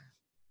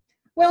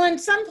 Well,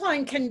 and some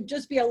point can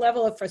just be a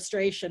level of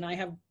frustration. I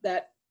have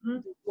that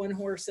one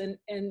horse and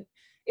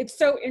it's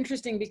so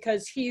interesting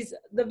because he's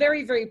the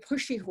very, very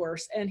pushy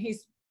horse and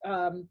he's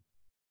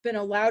been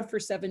allowed for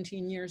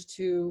 17 years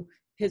to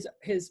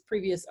his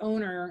previous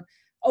owner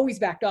always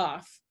backed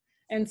off.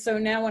 And so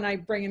now when I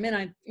bring him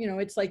in,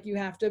 it's like you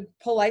have to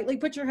politely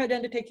put your head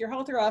down to take your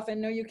halter off and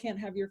no, you can't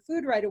have your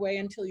food right away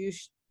until you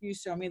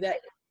show me that,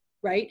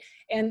 right?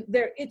 And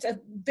it's a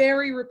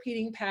very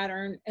repeating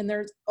pattern and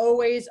there's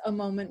always a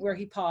moment where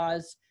he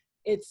paws.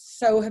 It's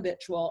so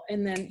habitual.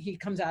 And then he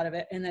comes out of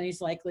it and then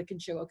he's like, lick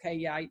and chew. Okay,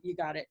 yeah, you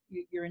got it.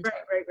 You're in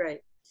charge. Right.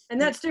 And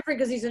that's different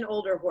because he's an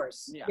older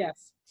horse. Yeah.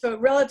 Yes. So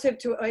relative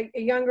to a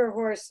younger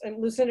horse, and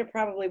Lucinda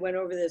probably went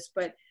over this,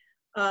 but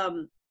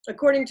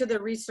according to the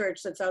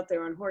research that's out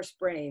there on horse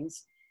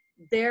brains,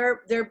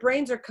 their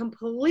brains are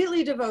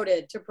completely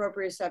devoted to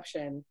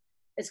proprioception.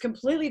 It's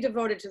completely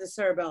devoted to the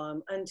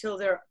cerebellum until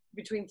they're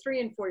between 3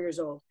 and 4 years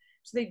old.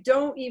 So they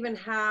don't even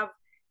have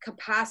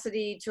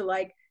capacity to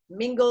like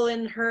mingle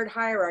in herd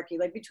hierarchy.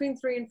 Like between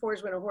 3 and 4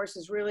 is when a horse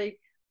is really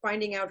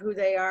finding out who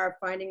they are,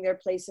 finding their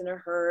place in a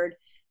herd,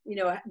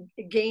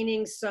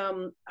 gaining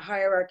some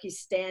hierarchy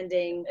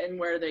standing. And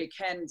where they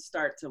can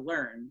start to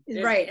learn.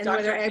 Right, and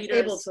where they're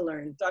able to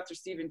learn. Dr.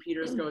 Stephen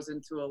Peters goes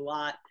into a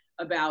lot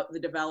about the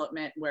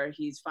development where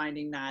he's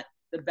finding that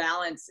the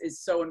balance is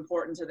so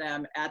important to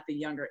them at the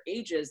younger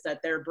ages that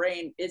their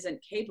brain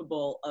isn't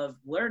capable of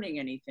learning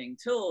anything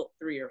till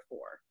 3 or 4.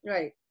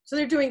 Right, so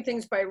they're doing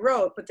things by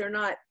rote, but they're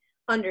not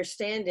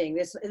understanding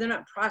this. They're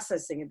not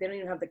processing it. They don't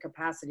even have the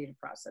capacity to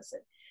process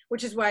it,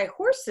 which is why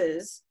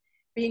horses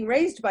being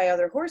raised by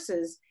other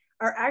horses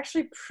are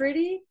actually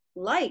pretty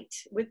light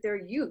with their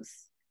youth.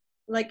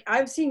 Like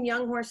I've seen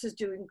young horses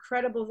do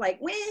incredible,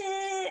 like,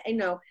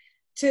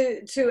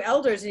 to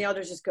elders, and the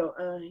elders just go,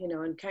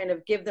 and kind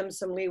of give them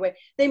some leeway.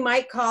 They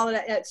might call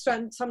it,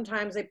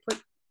 sometimes they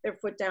put their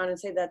foot down and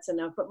say that's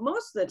enough, but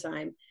most of the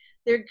time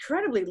they're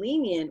incredibly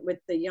lenient with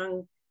the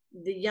young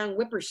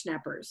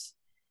whippersnappers.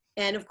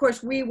 And of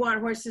course we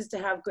want horses to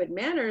have good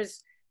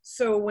manners.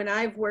 So when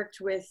I've worked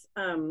with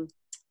young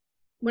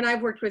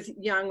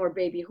or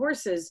baby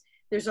horses,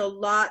 there's a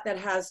lot that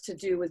has to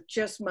do with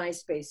just my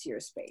space, your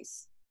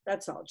space.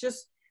 That's all.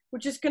 We're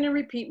just going to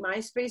repeat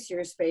my space,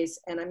 your space,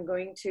 and I'm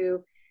going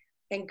to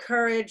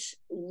encourage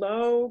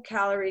low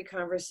calorie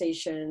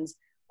conversations,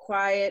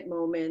 quiet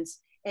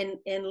moments, and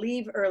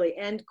leave early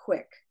and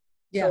quick.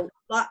 Yeah. So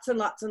lots and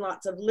lots and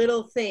lots of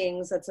little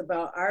things that's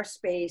about our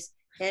space,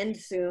 end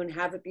soon,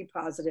 have it be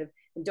positive,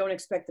 and don't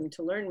expect them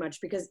to learn much,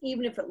 because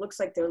even if it looks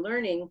like they're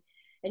learning,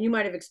 and you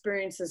might have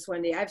experienced this,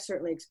 Wendy. I've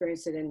certainly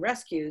experienced it in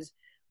rescues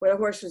where the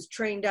horse was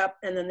trained up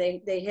and then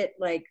they hit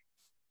like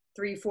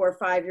 3, 4,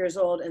 5 years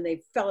old and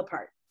they fell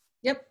apart.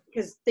 Yep.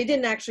 Because they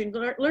didn't actually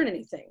learn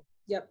anything.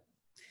 Yep.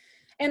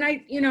 And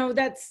I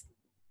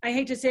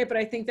hate to say it, but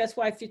I think that's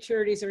why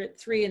futurities are at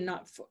 3 and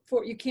not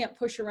 4. You can't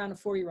push around a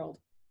 4-year-old.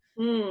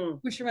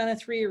 Push around a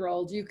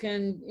 3-year-old. You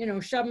can,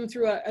 shove them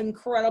through an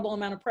incredible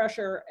amount of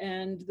pressure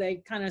and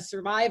they kind of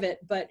survive it.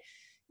 But,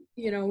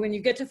 when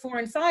you get to 4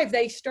 and 5,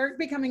 they start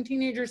becoming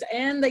teenagers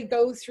and they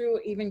go through,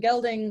 even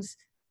geldings,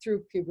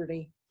 through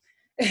puberty.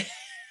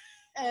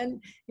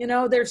 And,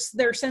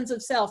 their sense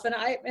of self. And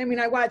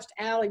I watched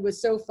Allie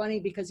was so funny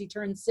because he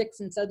turned 6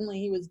 and suddenly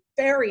he was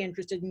very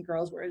interested in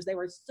girls, whereas they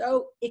were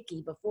so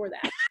icky before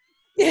that.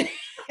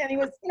 And he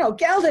was,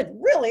 gelded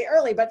really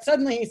early, but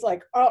suddenly he's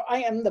like, oh,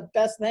 I am the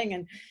best thing.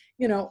 And,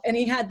 and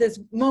he had this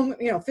moment,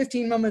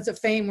 15 moments of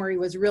fame where he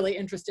was really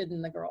interested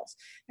in the girls.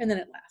 And then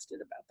it lasted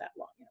about that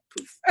long,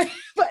 poof.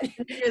 But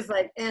he was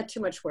like,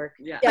 too much work.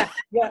 Yeah,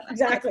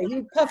 exactly.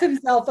 He'd puff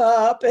himself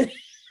up and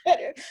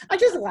I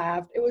just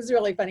laughed. It was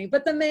really funny.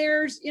 But the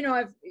mares,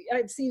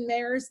 I've seen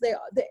mares, they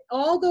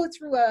all go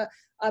through a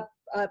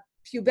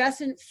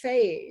pubescent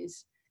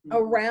phase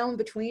around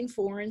between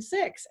 4 and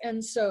 6.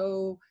 And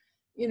so,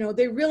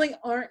 they really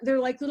aren't, they're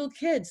like little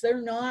kids.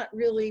 They're not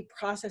really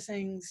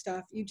processing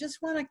stuff. You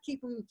just want to keep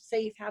them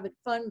safe, have it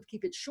fun,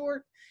 keep it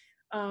short,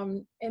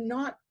 and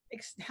not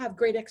have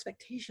great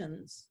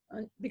expectations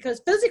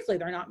because physically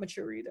they're not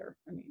mature either.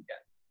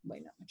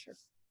 Way not mature.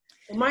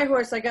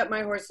 Well, I got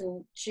my horse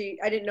and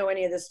I didn't know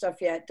any of this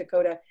stuff yet,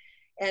 Dakota.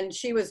 And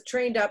she was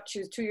trained up. She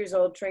was 2 years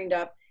old, trained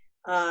up.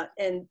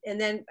 And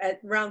then at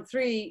round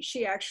 3,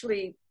 she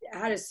actually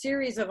had a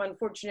series of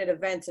unfortunate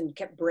events and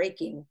kept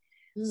breaking.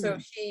 So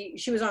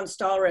she was on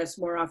stall rest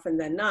more often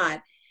than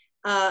not.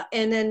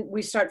 And then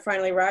we start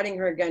finally riding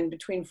her again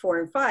between 4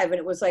 and 5. And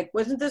it was like,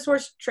 wasn't this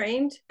horse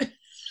trained?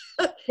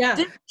 Yeah.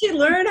 Did she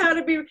learn how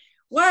to be,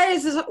 why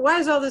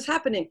is all this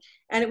happening?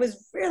 And it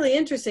was really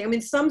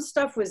interesting. Some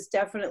stuff was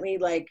definitely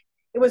like,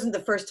 it wasn't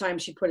the first time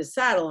she put a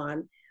saddle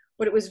on,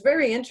 but it was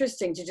very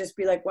interesting to just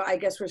be like, well, I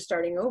guess we're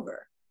starting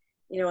over.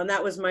 And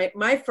that was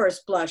my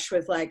first blush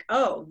with like,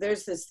 oh,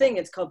 there's this thing,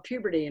 it's called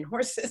puberty in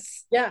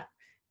horses. Yeah.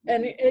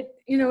 And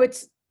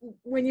it's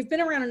when you've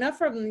been around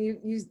enough of them,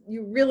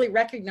 you really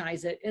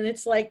recognize it. And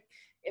it's like,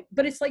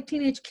 but it's like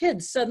teenage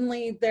kids.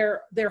 Suddenly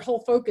their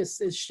whole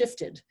focus is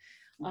shifted.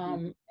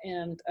 So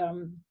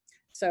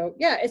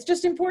yeah, it's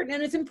just important.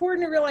 And it's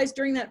important to realize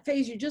during that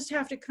phase, you just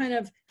have to kind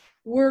of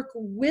work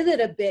with it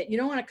a bit. You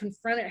don't want to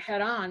confront it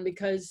head on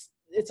because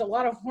it's a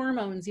lot of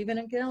hormones, even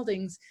in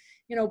geldings,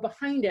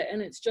 behind it.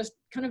 And it's just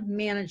kind of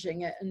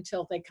managing it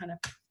until they kind of,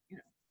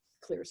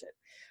 clears it.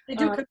 They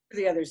do come to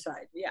the other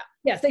side. Yeah.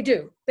 Yes, they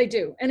do. They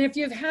do. And if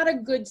you've had a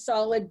good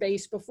solid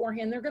base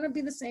beforehand, they're going to be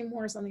the same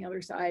horse on the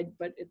other side,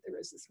 but there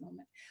is this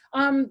moment.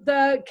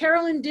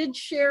 Carolyn did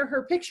share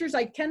her pictures.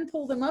 I can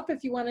pull them up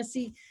if you want to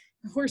see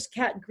horse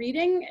cat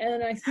greeting.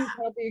 And I think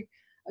that'll be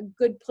a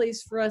good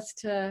place for us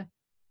to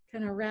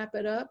kind of wrap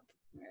it up.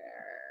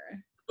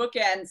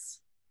 Bookends.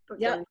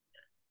 Yep.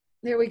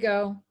 There we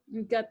go.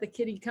 We've got the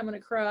kitty coming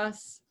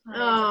across.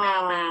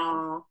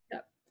 Oh.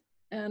 Yep.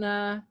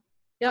 And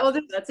yeah, oh,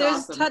 that's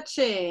awesome.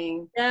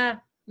 Touching. Yeah,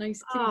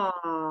 nice kitty.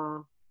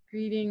 Aww.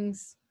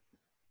 Greetings.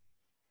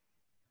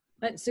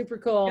 That's super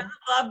cool.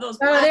 I love those.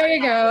 Oh, there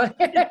you go.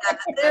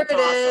 There it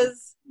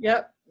is.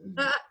 Yep.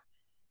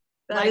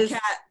 My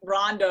cat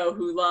Rondo,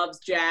 who loves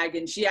Jag,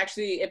 and she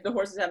actually, if the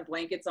horses have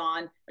blankets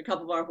on, a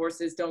couple of our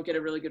horses don't get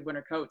a really good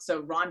winter coat.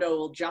 So Rondo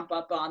will jump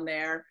up on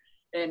there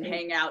and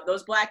hang out.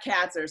 Those black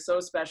cats are so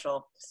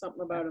special.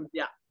 Something about them.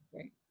 Yeah.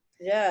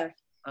 Yeah.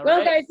 All well,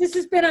 right. guys, this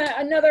has been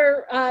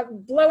another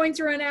blowing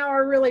through an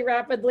hour really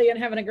rapidly and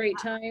having a great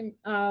time.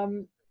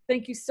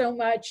 Thank you so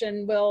much.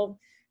 And we'll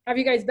have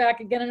you guys back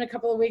again in a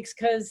couple of weeks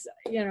because,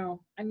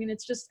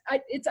 it's just,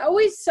 it's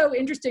always so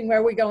interesting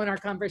where we go in our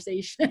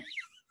conversation.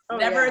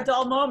 Never a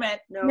dull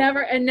moment. No.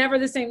 Never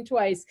the same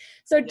twice.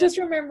 So just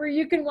remember,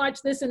 you can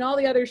watch this and all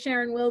the other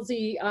Sharon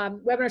Wilsie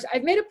webinars.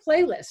 I've made a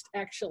playlist,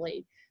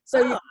 actually.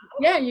 So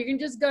you can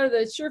just go to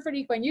the Surefoot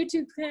Equine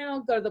YouTube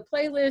channel, go to the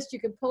playlist. You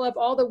can pull up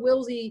all the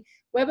Wilsie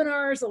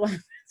webinars along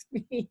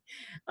with me.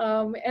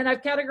 And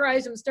I've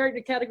categorized them,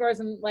 starting to categorize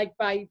them like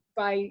by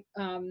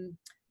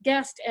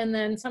guest, and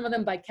then some of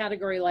them by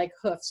category like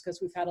hoofs,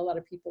 because we've had a lot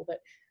of people that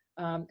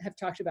have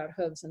talked about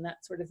hooves and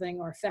that sort of thing,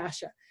 or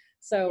fascia.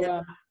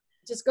 So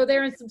just go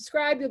there and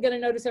subscribe. You'll get a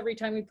notice every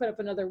time we put up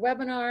another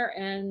webinar.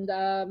 And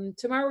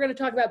tomorrow we're going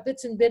to talk about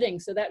bits and bidding,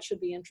 so that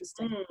should be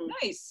interesting.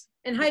 Nice.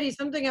 And Heidi,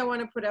 something I want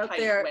to put out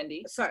there.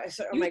 Wendy. Sorry.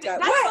 Oh my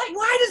God.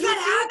 Why does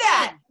that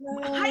happen?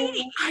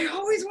 Heidi. I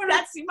always want to.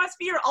 It must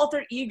be your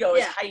alter ego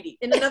is Heidi.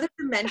 In another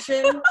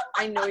dimension,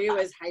 I know you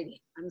as Heidi.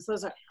 I'm so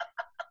sorry.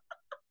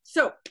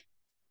 So,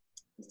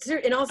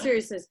 in all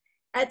seriousness,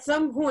 at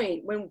some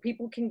point when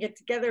people can get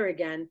together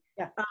again,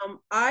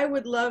 I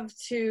would love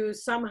to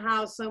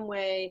somehow, some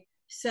way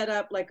set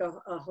up like a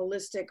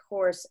holistic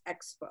horse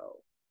expo.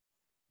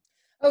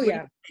 Oh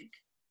yeah.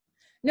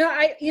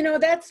 No,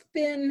 that's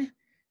been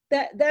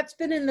that's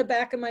been in the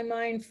back of my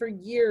mind for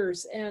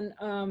years, and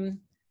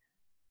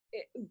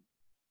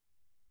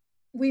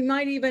we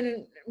might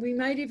even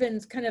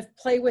kind of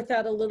play with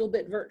that a little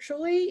bit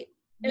virtually,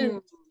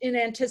 and in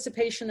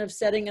anticipation of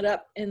setting it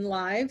up in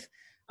live,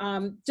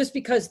 just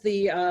because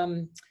the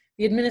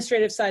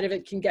administrative side of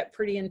it can get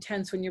pretty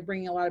intense when you're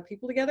bringing a lot of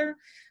people together.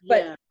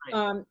 But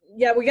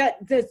yeah, we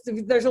got this,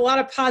 there's a lot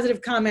of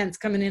positive comments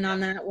coming in on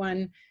that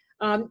one.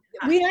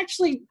 We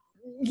actually,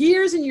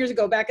 years and years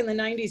ago, back in the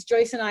 90s,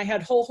 Joyce and I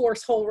had Whole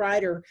Horse, Whole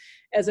Rider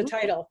as a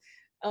title.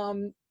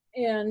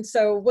 And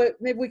so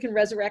maybe we can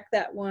resurrect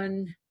that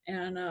one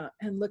and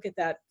look at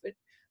that. But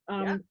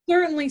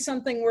certainly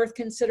something worth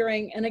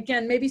considering. And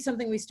again, maybe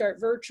something we start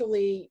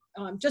virtually,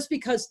 just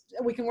because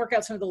we can work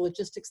out some of the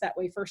logistics that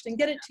way first and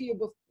get it to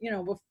you,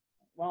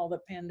 while the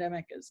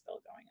pandemic is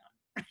still going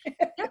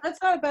on. Yeah,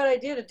 that's not a bad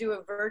idea to do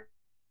a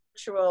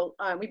virtual.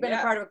 We've been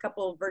a part of a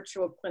couple of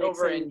virtual clinics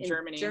over in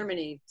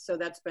Germany. So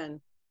that's been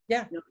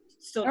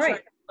still all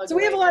right. So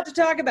we have a lot to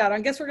talk about. I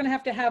guess we're going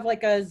to have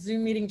like a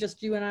Zoom meeting,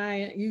 just you and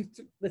I,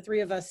 the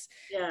three of us,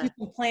 do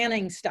some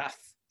planning stuff.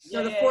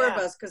 No, the four of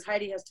us, because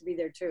Heidi has to be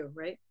there too,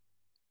 right?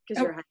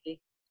 Because you're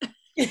Heidi.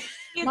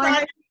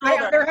 My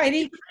other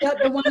Heidi,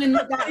 the one in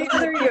that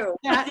other you.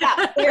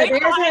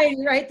 There's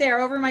Heidi right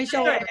there over my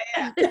shoulder.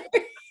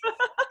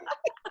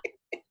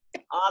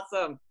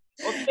 Awesome.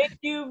 Well, thank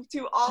you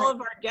to all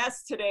of our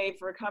guests today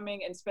for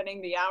coming and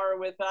spending the hour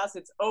with us.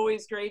 It's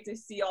always great to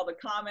see all the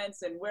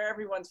comments and where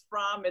everyone's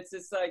from. It's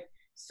just like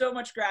so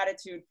much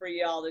gratitude for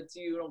y'all that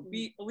you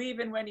believe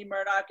in Wendy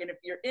Murdoch. And if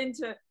you're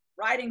into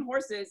riding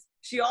horses,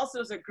 she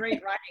also is a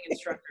great riding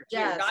instructor too.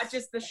 Not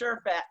just the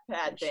Sure-Pad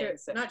thing.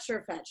 Not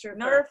Sure-Fat,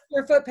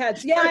 Sure-Foot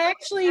pads. Yeah,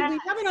 we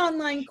have an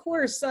online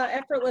course,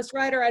 Effortless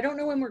Rider. I don't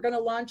know when we're going to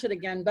launch it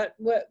again, but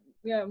we'll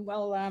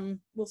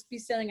be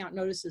sending out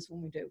notices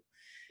when we do.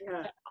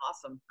 Yeah.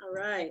 Awesome. All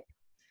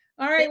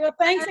right. Well,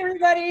 thanks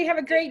everybody. Have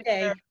a great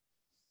day.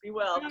 Be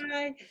well.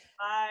 Bye.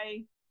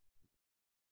 Bye.